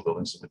commercial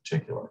buildings in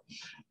particular.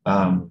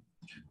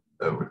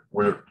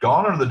 We're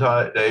gone are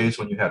the days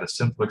when you had a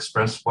Central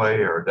Expressway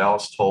or a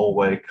Dallas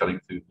Tollway cutting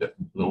through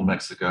Little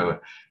Mexico,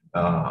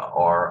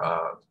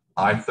 or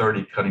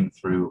I-30 cutting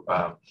through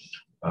the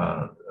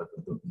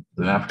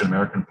African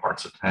American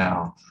parts of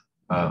town.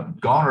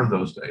 Gone are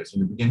those days.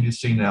 And we begin to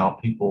see now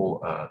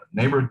people,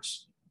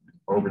 neighbors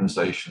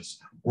organizations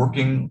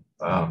working,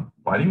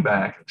 fighting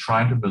back, and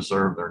trying to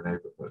preserve their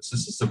neighborhoods.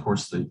 This is, of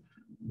course,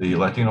 the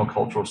Latino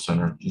Cultural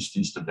Center just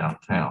east of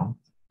downtown,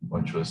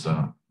 which was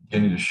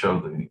beginning to show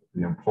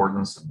the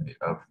importance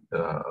of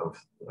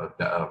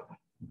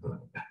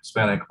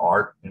Hispanic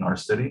art in our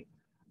city,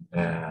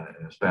 and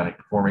Hispanic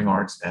performing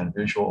arts and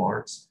visual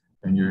arts.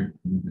 And you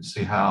can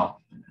see how,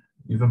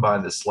 even by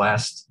this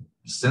last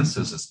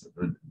census,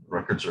 the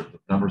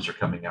numbers are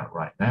coming out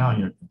right now.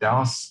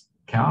 Dallas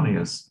County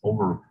is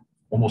over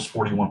almost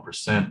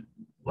 41%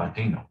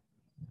 Latino.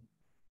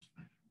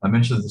 I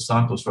mentioned the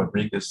Santos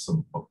Rodriguez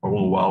a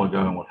little while ago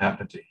and what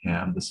happened to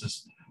him. This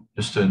is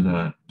just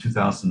in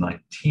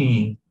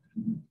 2019,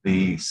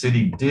 the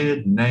city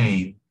did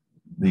name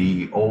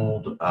the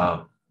old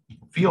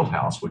field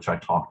house, which I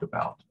talked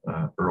about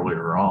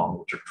earlier on,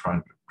 which are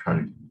trying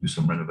to do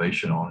some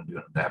renovation on and do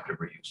an adaptive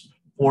reuse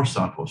for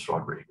Santos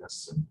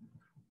Rodriguez,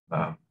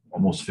 and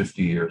almost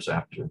 50 years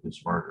after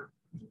his murder.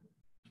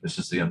 This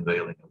is the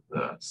unveiling of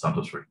the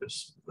Santos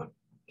Rodriguez, the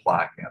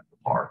plaque at the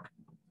park.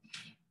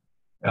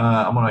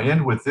 I'm going to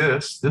end with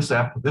this. This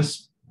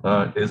is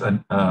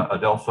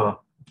Adelpha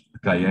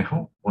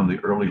Callejo, one of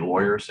the early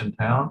lawyers in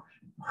town.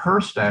 Her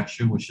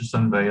statue was just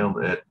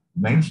unveiled at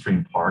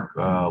Mainstream Park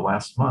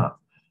last month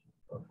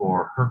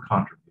for her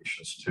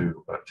contributions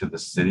to the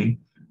city,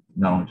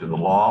 not only to the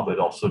law, but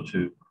also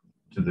to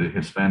the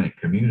Hispanic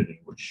community,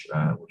 which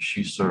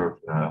she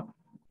served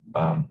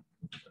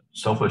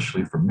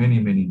selfishly for many,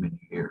 many, many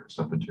years,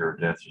 up until her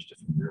death just a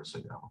few years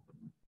ago.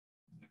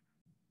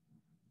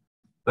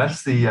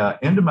 That's the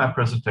end of my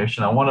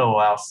presentation. I want to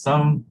allow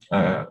some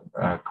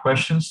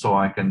questions so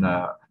I can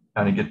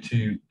kind of get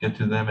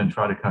to them and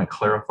try to kind of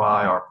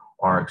clarify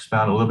or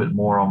expound a little bit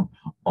more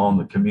on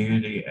the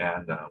community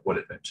and what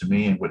it meant to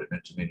me and what it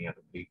meant to many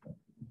other people.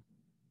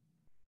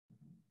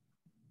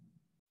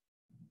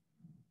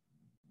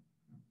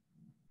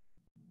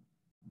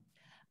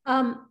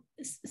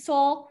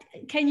 Saul,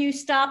 can you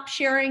stop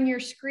sharing your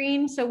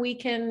screen so we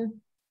can?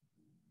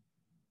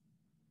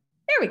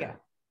 There we go.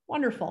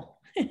 Wonderful.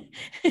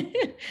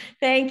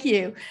 Thank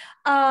you.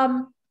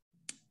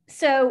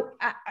 So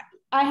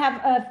I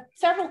have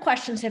several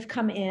questions have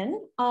come in.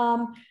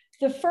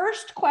 The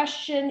first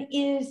question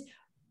is,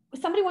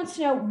 somebody wants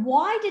to know,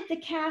 why did the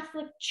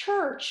Catholic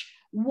Church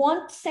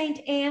want St.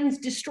 Anne's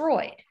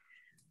destroyed?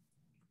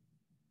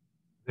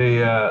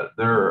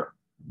 Their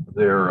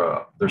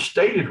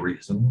stated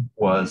reason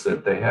was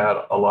that they had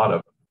a lot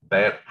of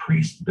bad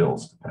priest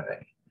bills to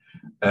pay,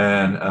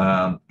 and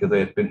because they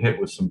had been hit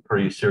with some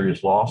pretty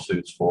serious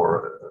lawsuits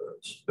for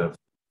the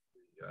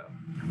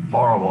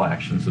horrible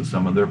actions of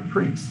some of their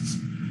priests.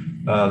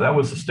 That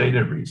was the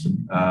stated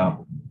reason.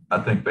 I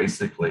think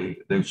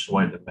basically they just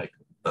wanted to make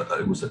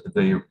it was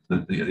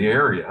the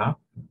area,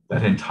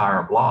 that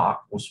entire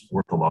block was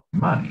worth a lot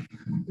of money.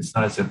 It's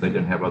not as if they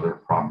didn't have other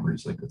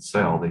properties they could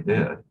sell. They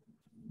did.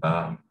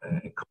 And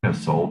could have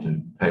sold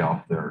to pay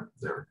off their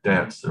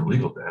debts, their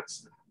legal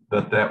debts,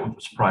 but that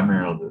was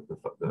primarily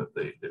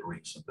the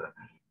reason.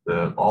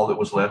 All that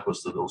was left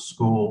was the little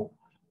school.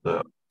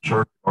 The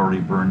church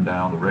already burned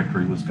down. The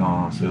rectory was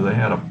gone. So they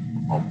had a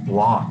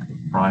block of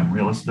prime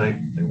real estate.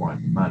 They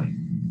wanted the money.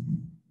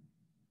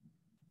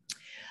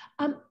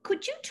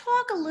 Could you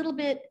talk a little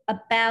bit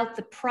about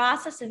the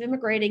process of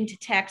immigrating to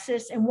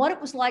Texas and what it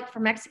was like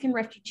for Mexican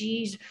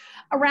refugees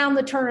around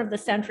the turn of the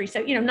century? So,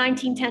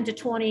 1910 to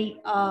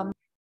 20,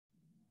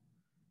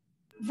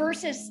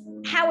 versus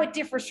how it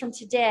differs from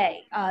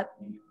today.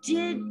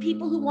 Did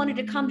people who wanted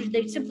to come, did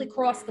they simply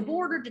cross the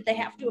border? Did they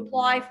have to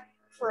apply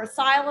for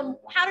asylum?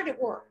 How did it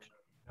work?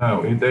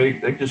 No, they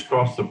just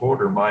crossed the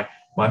border. My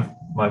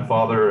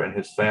father and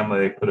his family,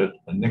 they put a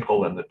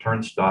nickel in the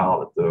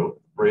turnstile at the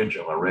bridge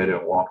in Laredo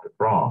and walked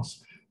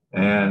across.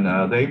 And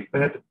they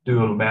had to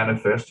do a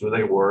manifest who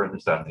they were and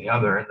this, that, and the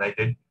other. And they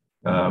did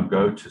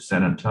go to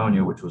San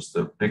Antonio, which was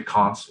the big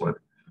consulate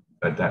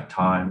at that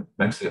time,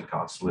 Mexican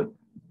consulate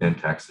in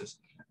Texas.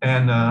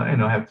 And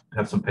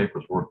have some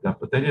papers worked up,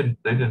 but they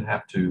didn't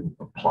have to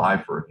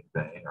apply for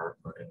anything or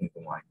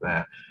anything like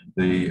that.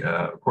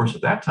 Of course,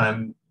 at that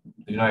time,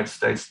 the United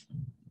States,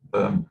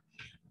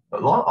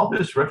 all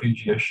this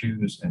refugee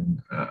issues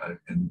and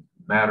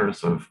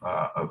matters of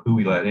who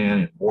we let in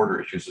and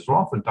border issues is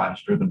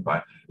oftentimes driven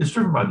by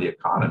the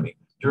economy.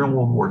 During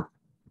World War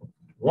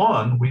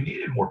I, we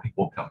needed more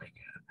people coming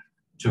in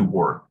to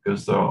work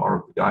because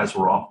our guys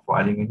were off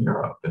fighting in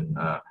Europe,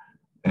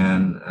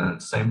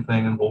 and same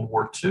thing in World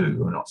War II.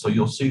 And so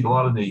you'll see a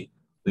lot of these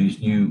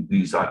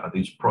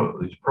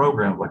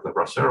programs like the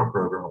Bracero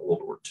program in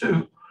World War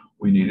II.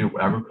 We needed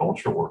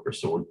agricultural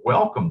workers, so we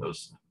welcome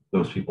those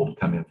people to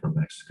come in from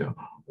Mexico.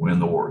 When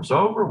the war is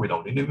over, we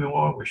don't need them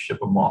anymore. We ship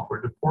them off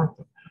or deport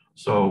them.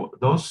 So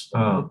those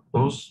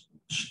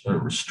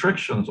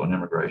restrictions on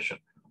immigration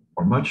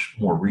are much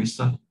more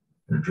recent.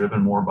 They're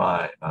driven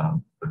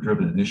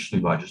initially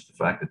by just the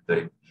fact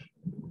that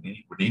we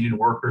needed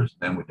workers,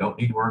 then we don't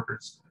need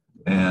workers,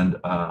 and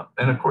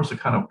of course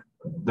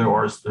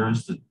there is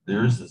the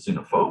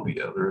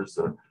xenophobia.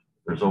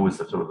 There's always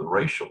the sort of the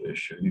racial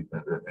issue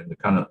and the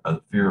kind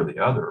of fear of the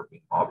other. I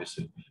mean,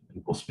 obviously,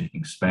 people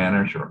speaking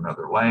Spanish or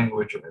another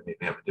language, or they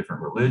maybe have a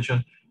different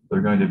religion,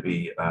 they're going to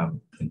be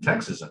in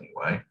Texas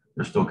anyway.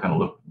 They're still kind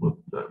of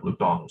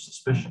looked on with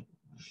suspicion.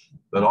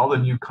 But all the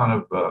new kind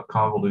of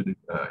convoluted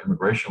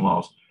immigration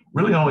laws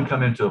really only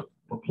come into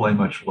play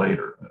much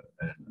later.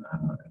 And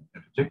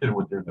in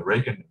particular, during the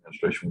Reagan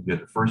administration, we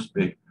did the first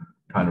big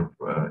kind of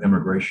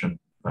immigration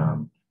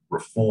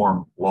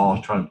reform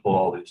laws, trying to pull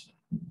all these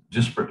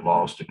disparate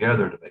laws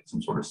together to make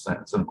some sort of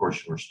sense. And of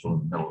course, we're still in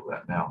the middle of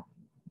that now.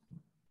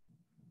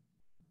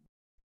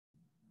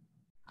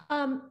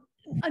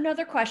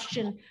 Another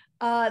question.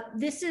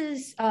 This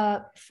is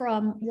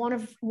from one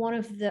of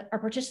our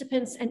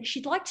participants, and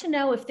she'd like to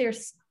know if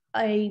there's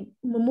a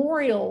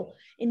memorial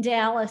in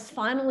Dallas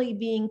finally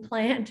being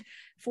planned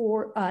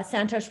for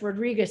Santos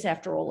Rodriguez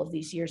after all of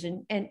these years,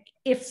 and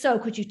if so,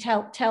 could you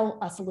tell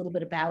us a little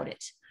bit about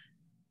it?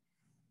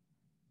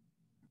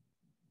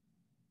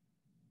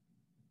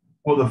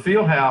 Well, the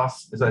field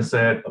house, as I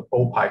said, of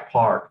Old Pike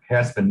Park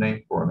has been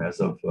named for him as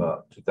of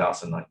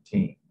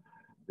 2019.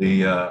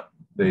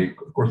 Of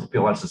course, the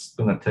field house is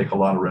going to take a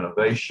lot of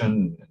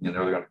renovation. You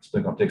know,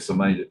 they're going to take some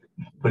money to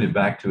put it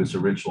back to its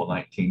original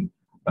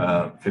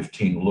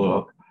 1915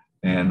 look.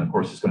 And of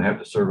course, it's going to have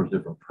to serve a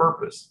different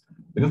purpose.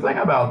 The good thing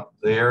about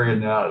the area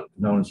now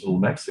known as Little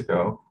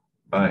Mexico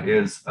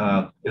is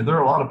there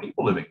are a lot of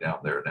people living down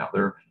there now.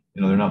 They're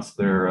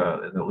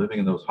living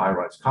in those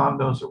high-rise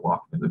condos. They're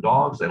walking their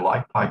dogs. They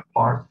like Pike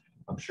Park.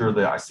 I'm sure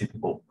that I see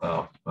people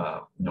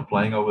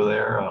playing over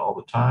there all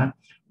the time.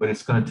 But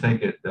it's going to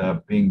take it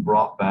being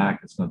brought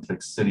back. It's going to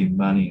take city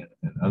money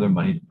and other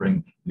money to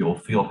bring the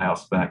old field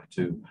house back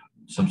to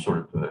some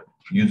sort of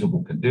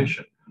usable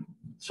condition.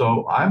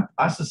 So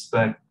I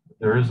suspect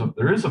there is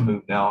a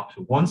move now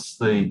to, once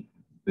the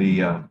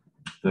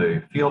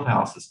field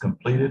house is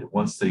completed,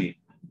 once the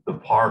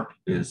park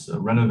is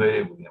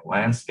renovated with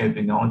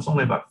landscaping on. It's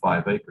only about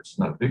 5 acres. It's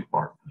not a big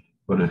park,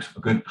 but it's a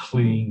good,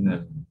 clean,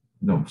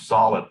 and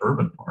solid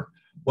urban park.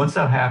 Once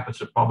that happens,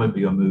 there'll probably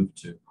be a move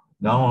to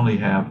not only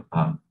have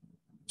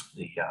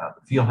the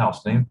field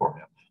house named for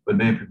him, but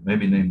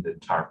maybe name the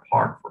entire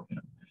park for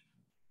him.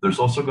 There's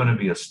also going to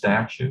be a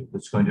statue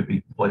that's going to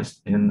be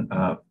placed in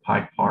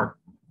Pike Park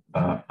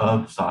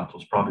of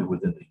Santos, probably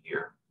within the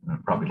year,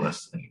 probably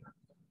less than a year.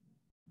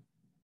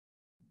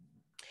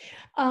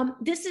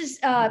 This is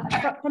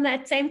from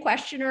that same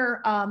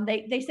questioner.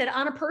 They said,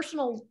 on a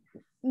personal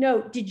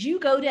note, did you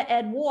go to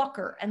Ed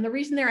Walker? And the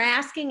reason they're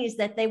asking is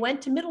that they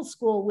went to middle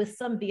school with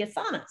some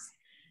Villasanas.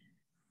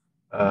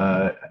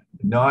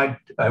 No,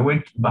 I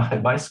went.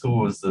 My school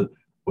was a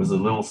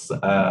little.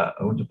 I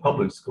went to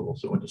public school,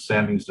 so I went to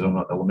Sam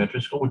Houston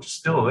Elementary School, which is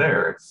still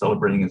there. It's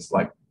celebrating its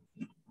like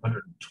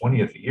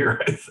 120th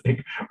year, I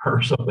think,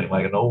 or something,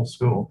 like an old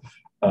school.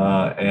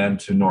 And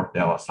to North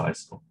Dallas High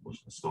School, which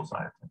is the schools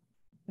I attend.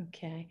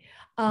 Okay.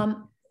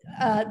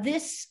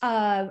 This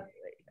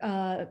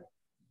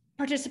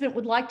participant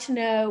would like to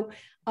know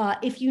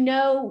if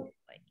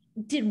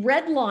did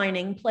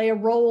redlining play a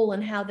role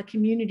in how the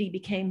community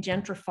became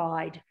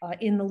gentrified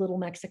in the Little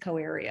Mexico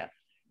area?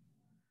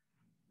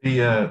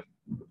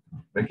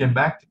 Again,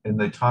 back in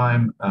the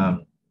time,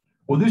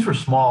 well, these were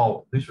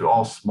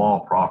all small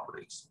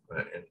properties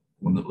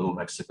when the Little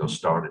Mexico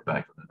started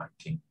back in the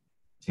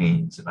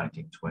 1910s and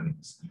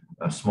 1920s.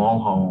 Small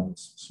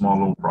homes, small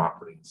little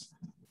properties.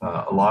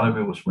 A lot of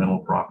it was rental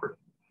property,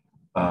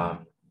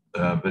 but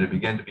it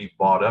began to be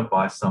bought up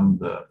by some of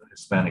the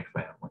Hispanic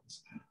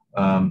families.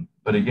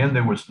 But again,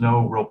 there was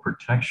no real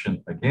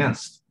protection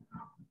against.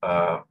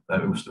 There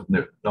was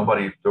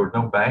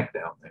no bank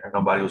down there.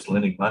 Nobody was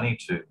lending money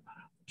to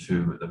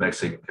the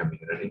Mexican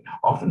community.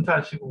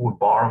 Oftentimes, people would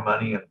borrow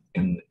money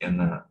in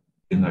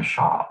the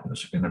shop,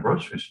 in the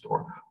grocery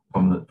store,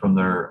 from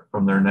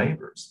their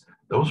neighbors.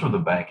 Those were the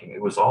banking.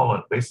 It was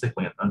all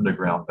basically an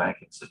underground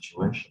banking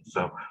situation.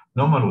 So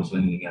no one was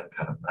lending any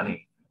kind of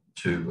money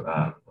to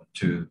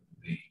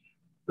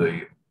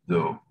the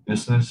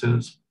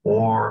businesses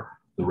or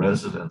the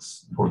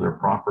residents for their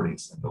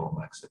properties in Little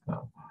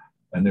Mexico.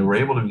 And they were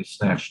able to be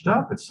snatched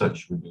up at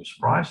such reduced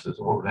prices.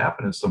 What would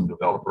happen is some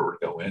developer would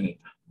go in and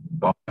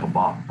buy a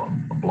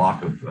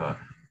block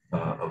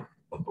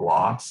of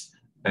lots,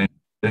 and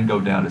then go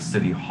down to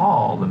City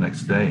Hall the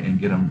next day and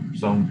get them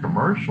zoned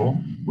commercial,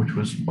 which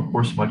was, of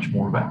course, much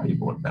more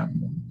valuable at that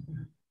point.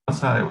 That's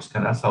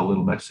how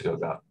Little Mexico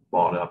got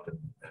bought up and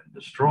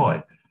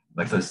destroyed.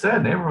 Like I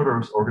said,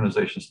 neighborhood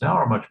organizations now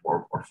are much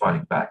more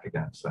fighting back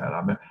against that.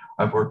 I mean,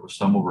 I've worked with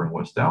some over in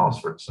West Dallas,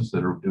 for instance,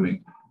 that are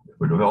doing,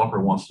 if a developer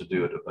wants to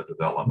do a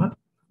development,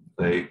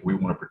 we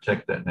want to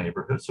protect that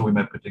neighborhood. So we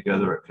might put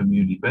together a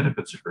community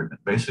benefits agreement,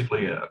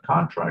 basically a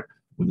contract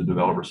with the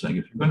developer saying,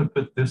 if you're going to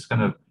put this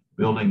kind of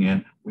building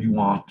in, we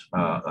want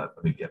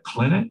maybe a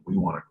clinic, we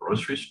want a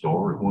grocery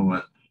store, we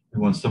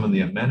want some of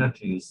the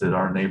amenities that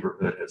our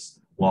neighborhood has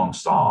long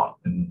sought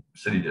and the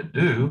city to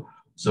do.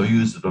 So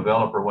you as a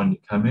developer, when you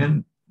come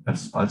in,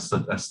 that's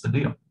the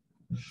deal.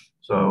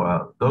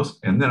 So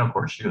and then of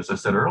course, as I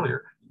said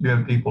earlier, you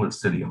have people at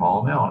City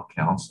Hall now, on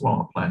council, on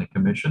the planning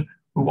commission,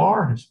 who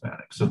are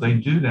Hispanic. So they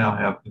do now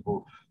have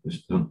people,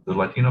 the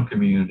Latino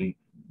community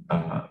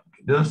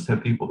does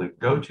have people they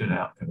go to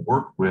now and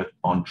work with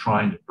on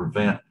trying to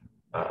prevent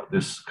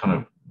this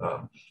kind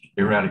of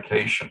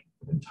eradication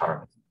of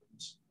entire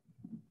neighborhoods.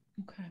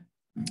 Okay.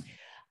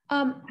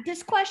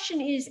 This question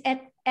is,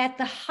 at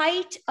the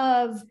height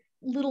of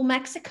Little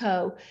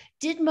Mexico,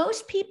 did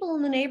most people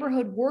in the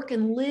neighborhood work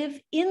and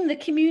live in the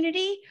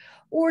community,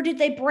 or did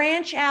they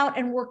branch out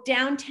and work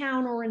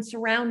downtown or in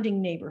surrounding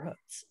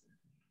neighborhoods?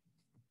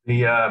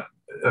 It's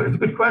a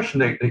good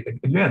question.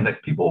 Again,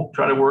 that people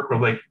try to work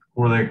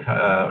where they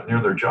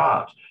near their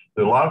jobs.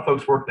 a lot of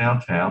folks work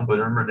downtown, but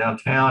remember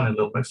downtown and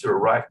Little Mexico are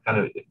right kind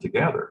of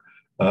together.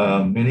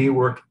 Many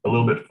work a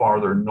little bit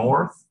farther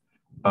north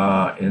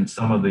in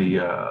some of the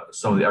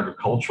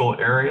agricultural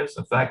areas.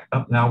 In fact,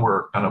 up now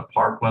we're kind of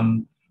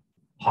Parkland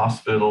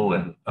Hospital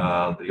and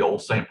the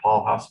old St.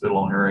 Paul Hospital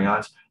on Erie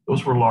Ice.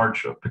 Those were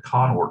large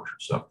pecan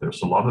orchards up there.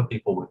 So a lot of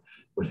people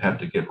would have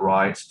to get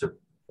rights to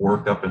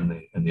work up in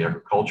the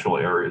agricultural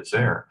areas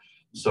there.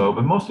 So,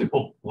 but most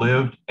people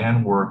lived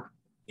and worked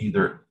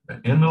either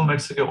in Little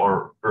Mexico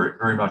or very,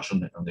 very much on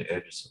the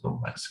edges of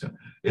Little Mexico.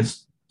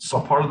 So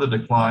part of the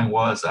decline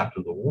was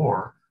after the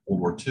war,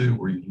 World War II,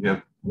 where you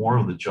have more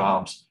of the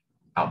jobs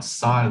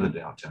outside of the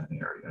downtown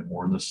area and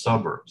more in the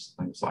suburbs,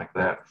 things like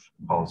that,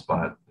 caused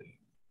by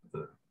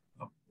the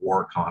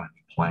war economy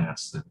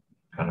plants that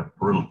kind of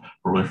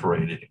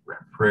proliferated in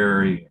Grand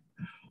Prairie,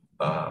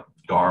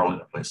 Garland,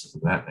 and places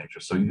of that nature.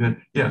 So you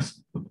had,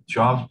 yes, the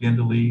jobs began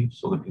to leave,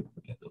 so the people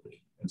began to leave.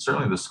 And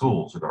certainly the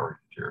schools had already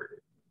deteriorated.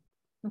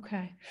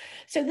 Okay,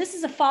 so this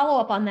is a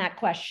follow-up on that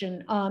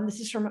question. This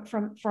is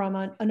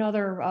from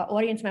another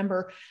audience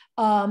member.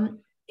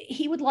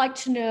 He would like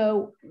to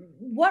know,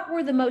 what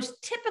were the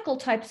most typical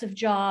types of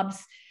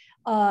jobs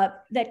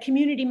that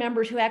community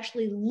members who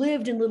actually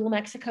lived in Little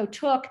Mexico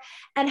took,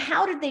 and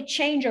how did they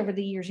change over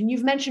the years? And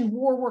you've mentioned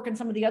war work and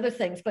some of the other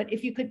things, but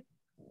if you could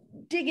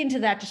dig into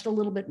that just a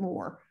little bit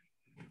more.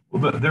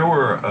 Well, there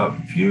were a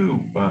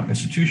few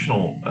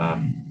institutional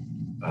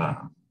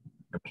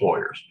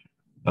employers.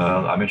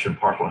 I mentioned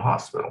Parkland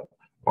Hospital.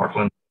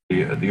 Parkland,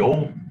 the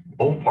old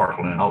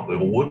Parkland, the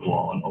old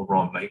Woodlawn over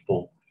on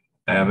Maple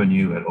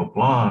Avenue at Oak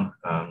Lawn,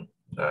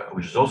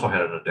 which has also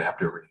had an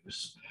adaptive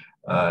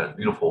reuse,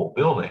 beautiful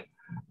building.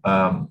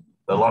 A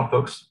lot of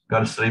folks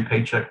got a steady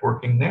paycheck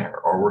working there,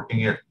 or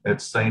working at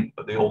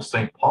the old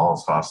St.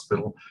 Paul's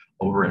Hospital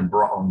over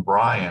on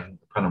Bryan,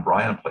 kind of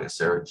Bryan Place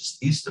area,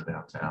 just east of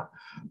downtown.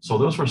 So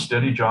those were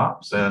steady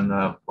jobs, and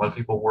a lot of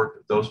people worked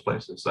at those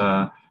places.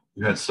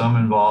 You had some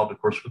involved,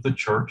 of course, with the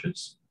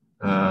churches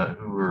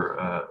who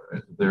were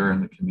there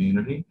in the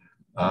community.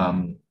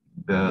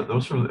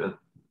 Those were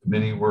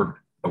many were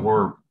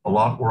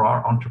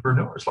our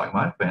entrepreneurs, like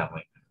my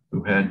family,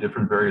 who had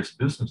different various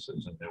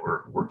businesses, and they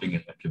were working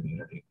in the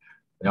community.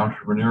 The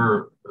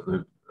entrepreneur,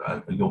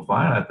 you'll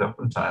find that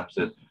oftentimes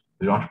that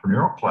the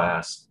entrepreneurial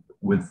class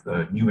with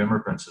new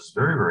immigrants is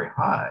very, very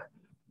high,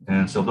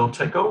 and so they'll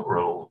take over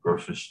a little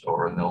grocery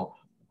store and they'll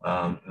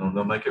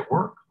make it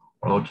work,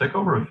 or they'll take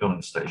over a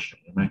filling station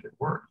and make it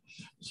work.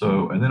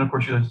 So, and then of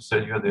course, as I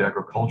said, you had the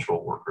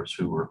agricultural workers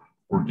who were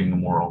working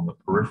more on the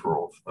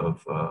peripheral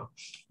of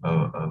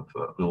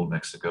Little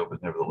Mexico,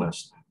 but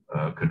nevertheless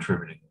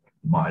contributing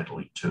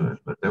mightily to it.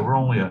 But there were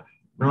only a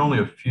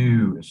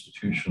few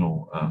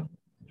institutional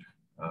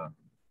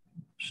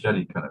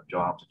steady kind of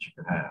jobs that you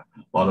could have.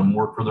 A lot of them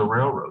worked for the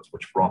railroads,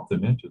 which brought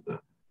them into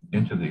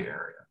the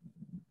area.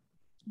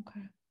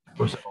 Okay. Of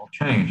course, it all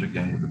changed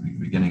again with the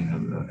beginning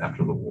of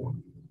after the war.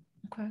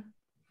 Okay.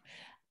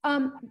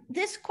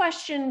 This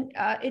question,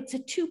 it's a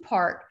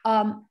two-part.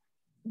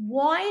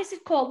 Why is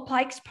it called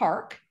Pikes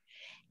Park?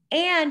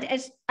 And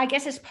as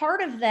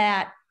part of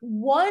that,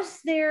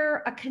 was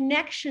there a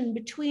connection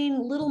between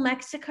Little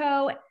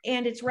Mexico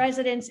and its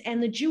residents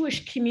and the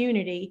Jewish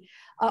community,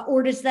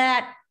 or does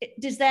that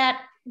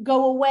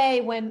go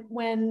away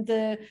when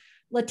the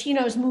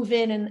Latinos move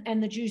in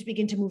and the Jews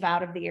begin to move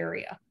out of the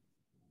area?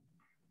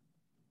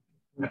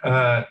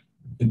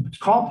 It's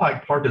called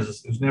Pike Park. It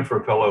was named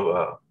for a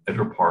fellow,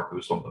 Edgar Park, who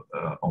was on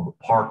the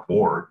park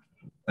board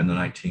in the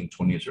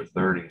 1920s or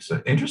 30s.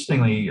 So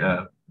interestingly,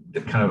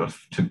 which kind of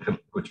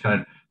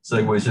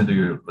segues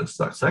into the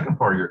second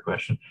part of your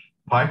question.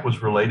 Pike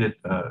was related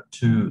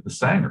to the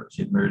Sangers.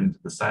 He had married into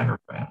the Sanger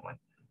family,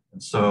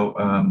 and so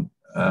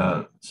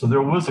so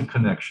there was a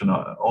connection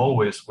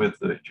always with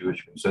the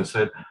Jewish community. So I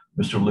said,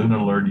 Mr.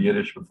 Luna learned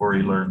Yiddish before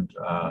he learned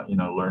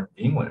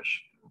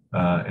English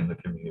in the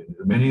community.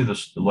 Many of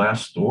the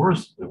last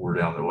stores that were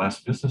down there,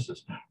 last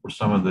businesses, were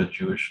some of the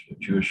Jewish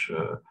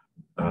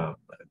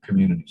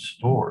community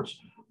stores.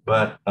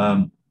 But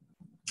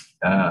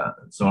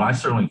so I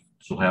certainly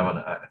still have,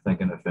 I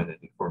think, an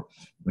affinity for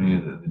many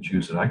of the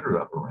Jews that I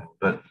grew up around.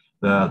 But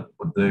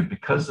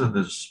because of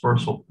the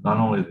dispersal, not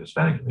only of the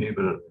Hispanic community,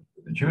 but of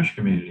the Jewish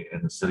community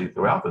in the city,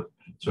 throughout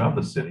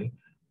the city,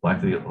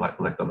 like the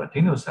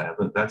Latinos have,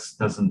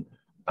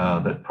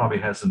 that probably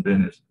hasn't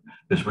been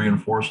as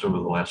reinforced over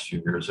the last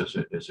few years as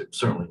it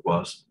certainly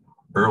was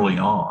early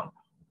on,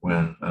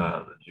 when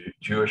the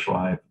Jewish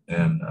life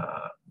in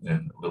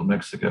Little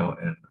Mexico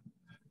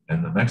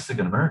and the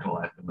Mexican American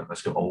life in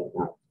Mexico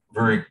were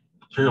very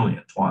clearly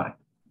entwined.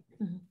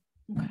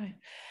 Okay.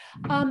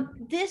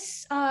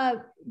 This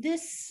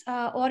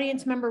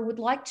audience member would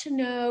like to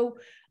know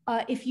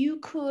if you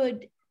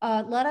could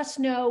let us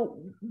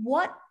know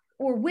what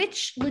or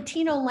which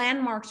Latino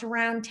landmarks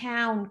around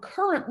town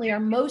currently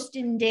are most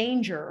in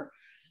danger,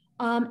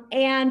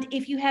 and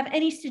if you have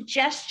any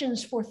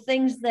suggestions for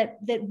things that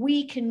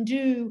we can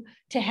do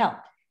to help.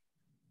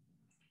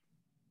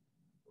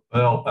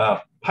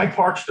 Well, Pike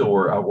Park still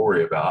I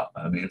worry about.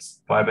 I mean,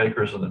 it's 5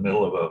 acres in the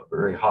middle of a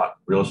very hot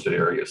real estate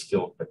area is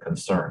still a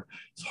concern.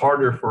 It's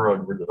harder for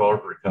a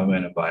developer to come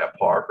in and buy a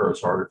park, or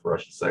it's harder for, I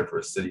should say, for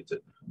a city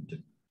to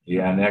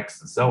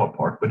annex and sell a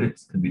park, but it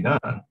can be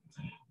done.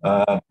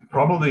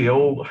 Probably the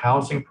old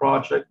housing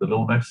project, the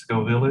Little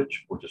Mexico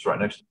Village, which is right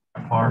next to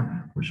the park,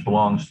 which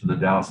belongs to the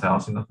Dallas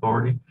Housing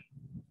Authority.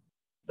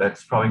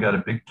 That's probably got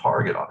a big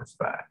target on its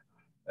back.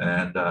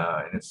 And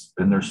it's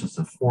been there since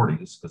the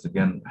 40s, because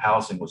again,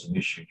 housing was an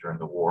issue during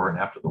the war and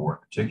after the war in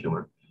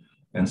particular.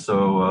 And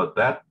so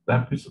that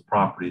piece of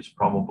property is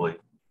probably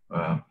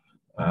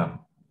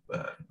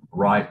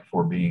ripe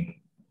for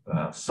being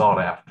sought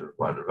after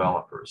by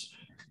developers.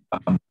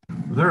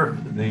 There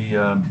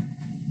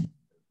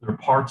are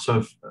parts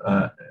of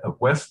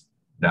West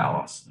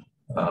Dallas,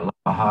 La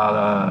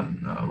Bajada,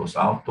 and Los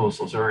Altos,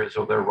 those areas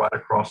over there right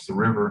across the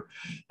river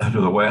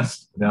to the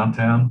west,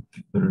 downtown,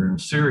 that are in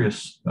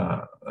serious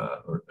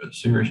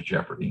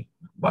jeopardy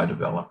by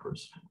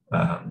developers.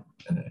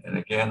 And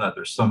again,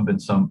 there's been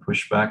some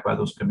pushback by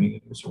those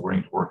communities who are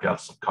willing to work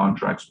out some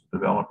contracts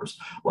with developers,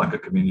 like a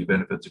community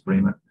benefits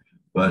agreement,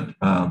 but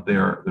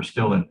they're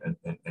still in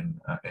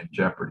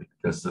jeopardy,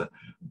 because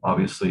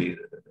obviously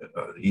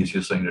the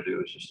easiest thing to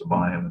do is just to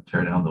buy them and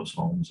tear down those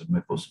homes and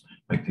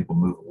make people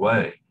move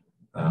away,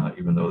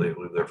 even though they've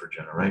lived there for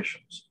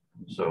generations.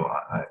 So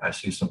I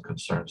see some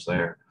concerns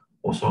there.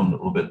 Also, a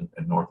little bit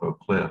in North Oak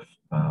Cliff,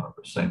 the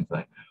same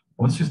thing.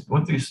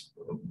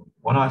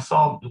 When I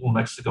saw Little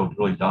Mexico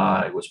really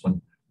die was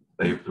when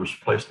there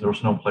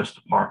was no place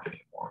to park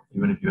anymore.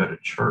 Even if you had a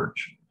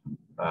church,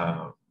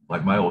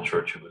 like my old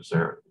church who was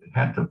there, it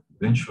had to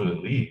eventually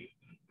leave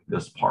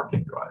because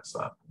parking dries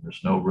up.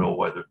 There's no real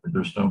way.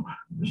 There's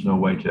no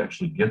way to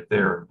actually get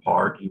there and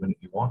park, even if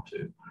you want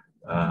to.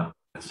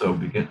 And so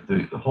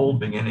the whole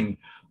beginning,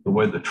 the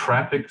way the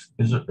traffic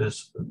is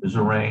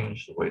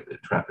arranged, the way the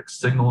traffic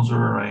signals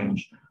are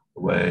arranged,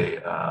 the way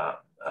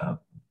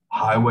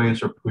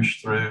highways are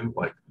pushed through,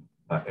 like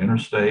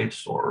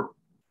interstates or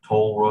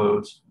toll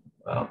roads,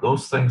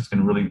 those things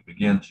can really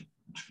begin to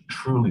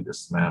truly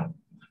dismantle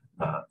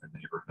the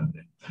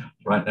neighborhood.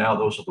 Right now,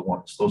 those are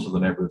the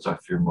neighborhoods I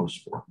fear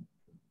most for.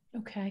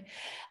 Okay.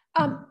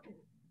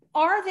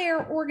 Are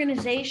there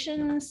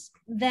organizations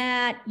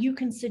that you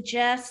can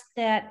suggest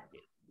that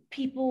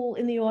people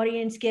in the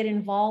audience get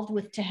involved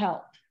with to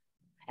help?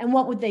 And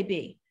what would they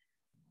be?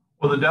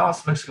 Well, the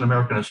Dallas Mexican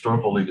American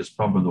Historical League is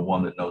probably the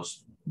one that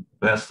knows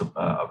best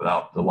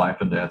about the life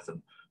and death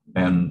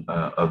and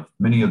of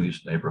many of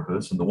these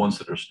neighborhoods, and the ones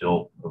that are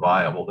still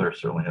viable, they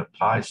certainly have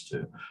ties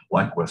to,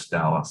 like West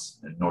Dallas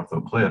and North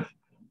Oak Cliff.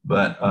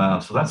 But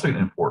so that's an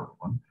important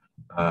one,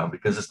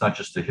 because it's not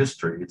just a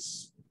history,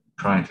 it's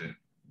trying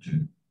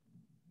to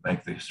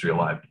make the history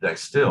alive today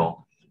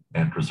still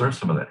and preserve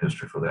some of that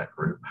history for that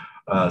group.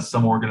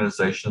 Some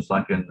organizations,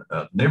 like in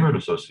neighborhood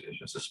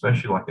associations,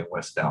 especially like in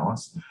West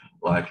Dallas,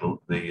 like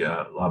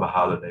the La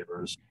Bajada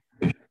Neighborhood.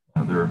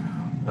 There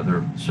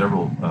are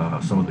several,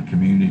 some of the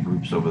community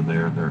groups over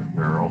there.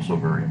 They're also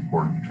very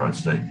important to try to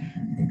stay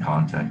in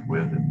contact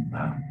with,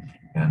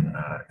 and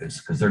it's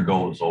because their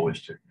goal is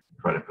always to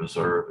try to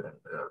preserve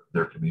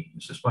their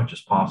communities as much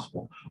as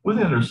possible, with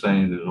the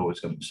understanding there's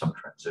always going to be some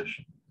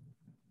transition.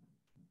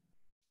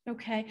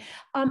 Okay.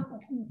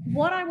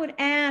 What I would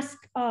ask,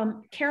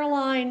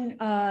 Caroline,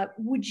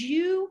 would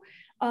you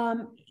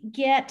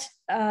get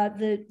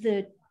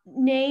the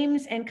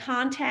names and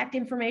contact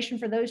information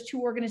for those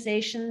two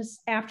organizations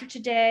after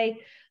today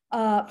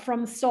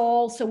from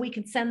Saul, so we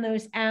could send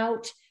those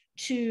out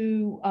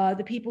to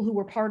the people who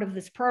were part of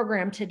this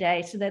program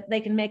today, so that they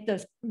can make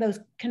those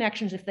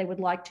connections if they would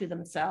like to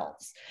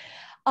themselves.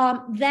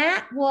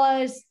 That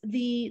was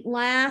the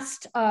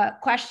last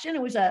question.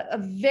 It was a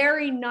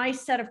very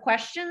nice set of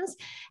questions.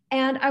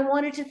 And I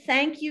wanted to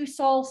thank you,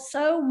 Saul,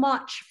 so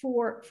much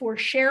for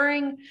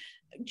sharing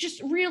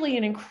just really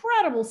an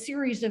incredible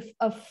series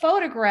of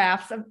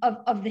photographs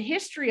of the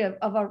history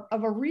of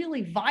a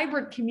really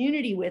vibrant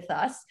community with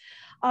us,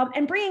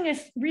 and bringing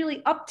us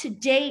really up to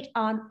date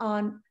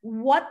on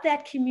what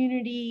that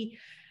community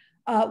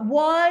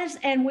was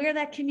and where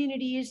that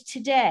community is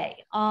today.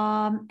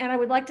 And I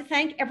would like to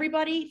thank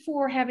everybody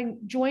for having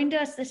joined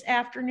us this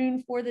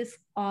afternoon for this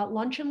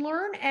Lunch and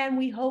Learn, and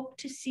we hope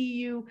to see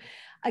you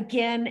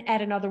again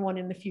at another one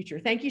in the future.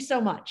 Thank you so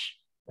much.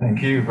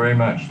 Thank you very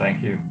much.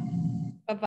 Thank you.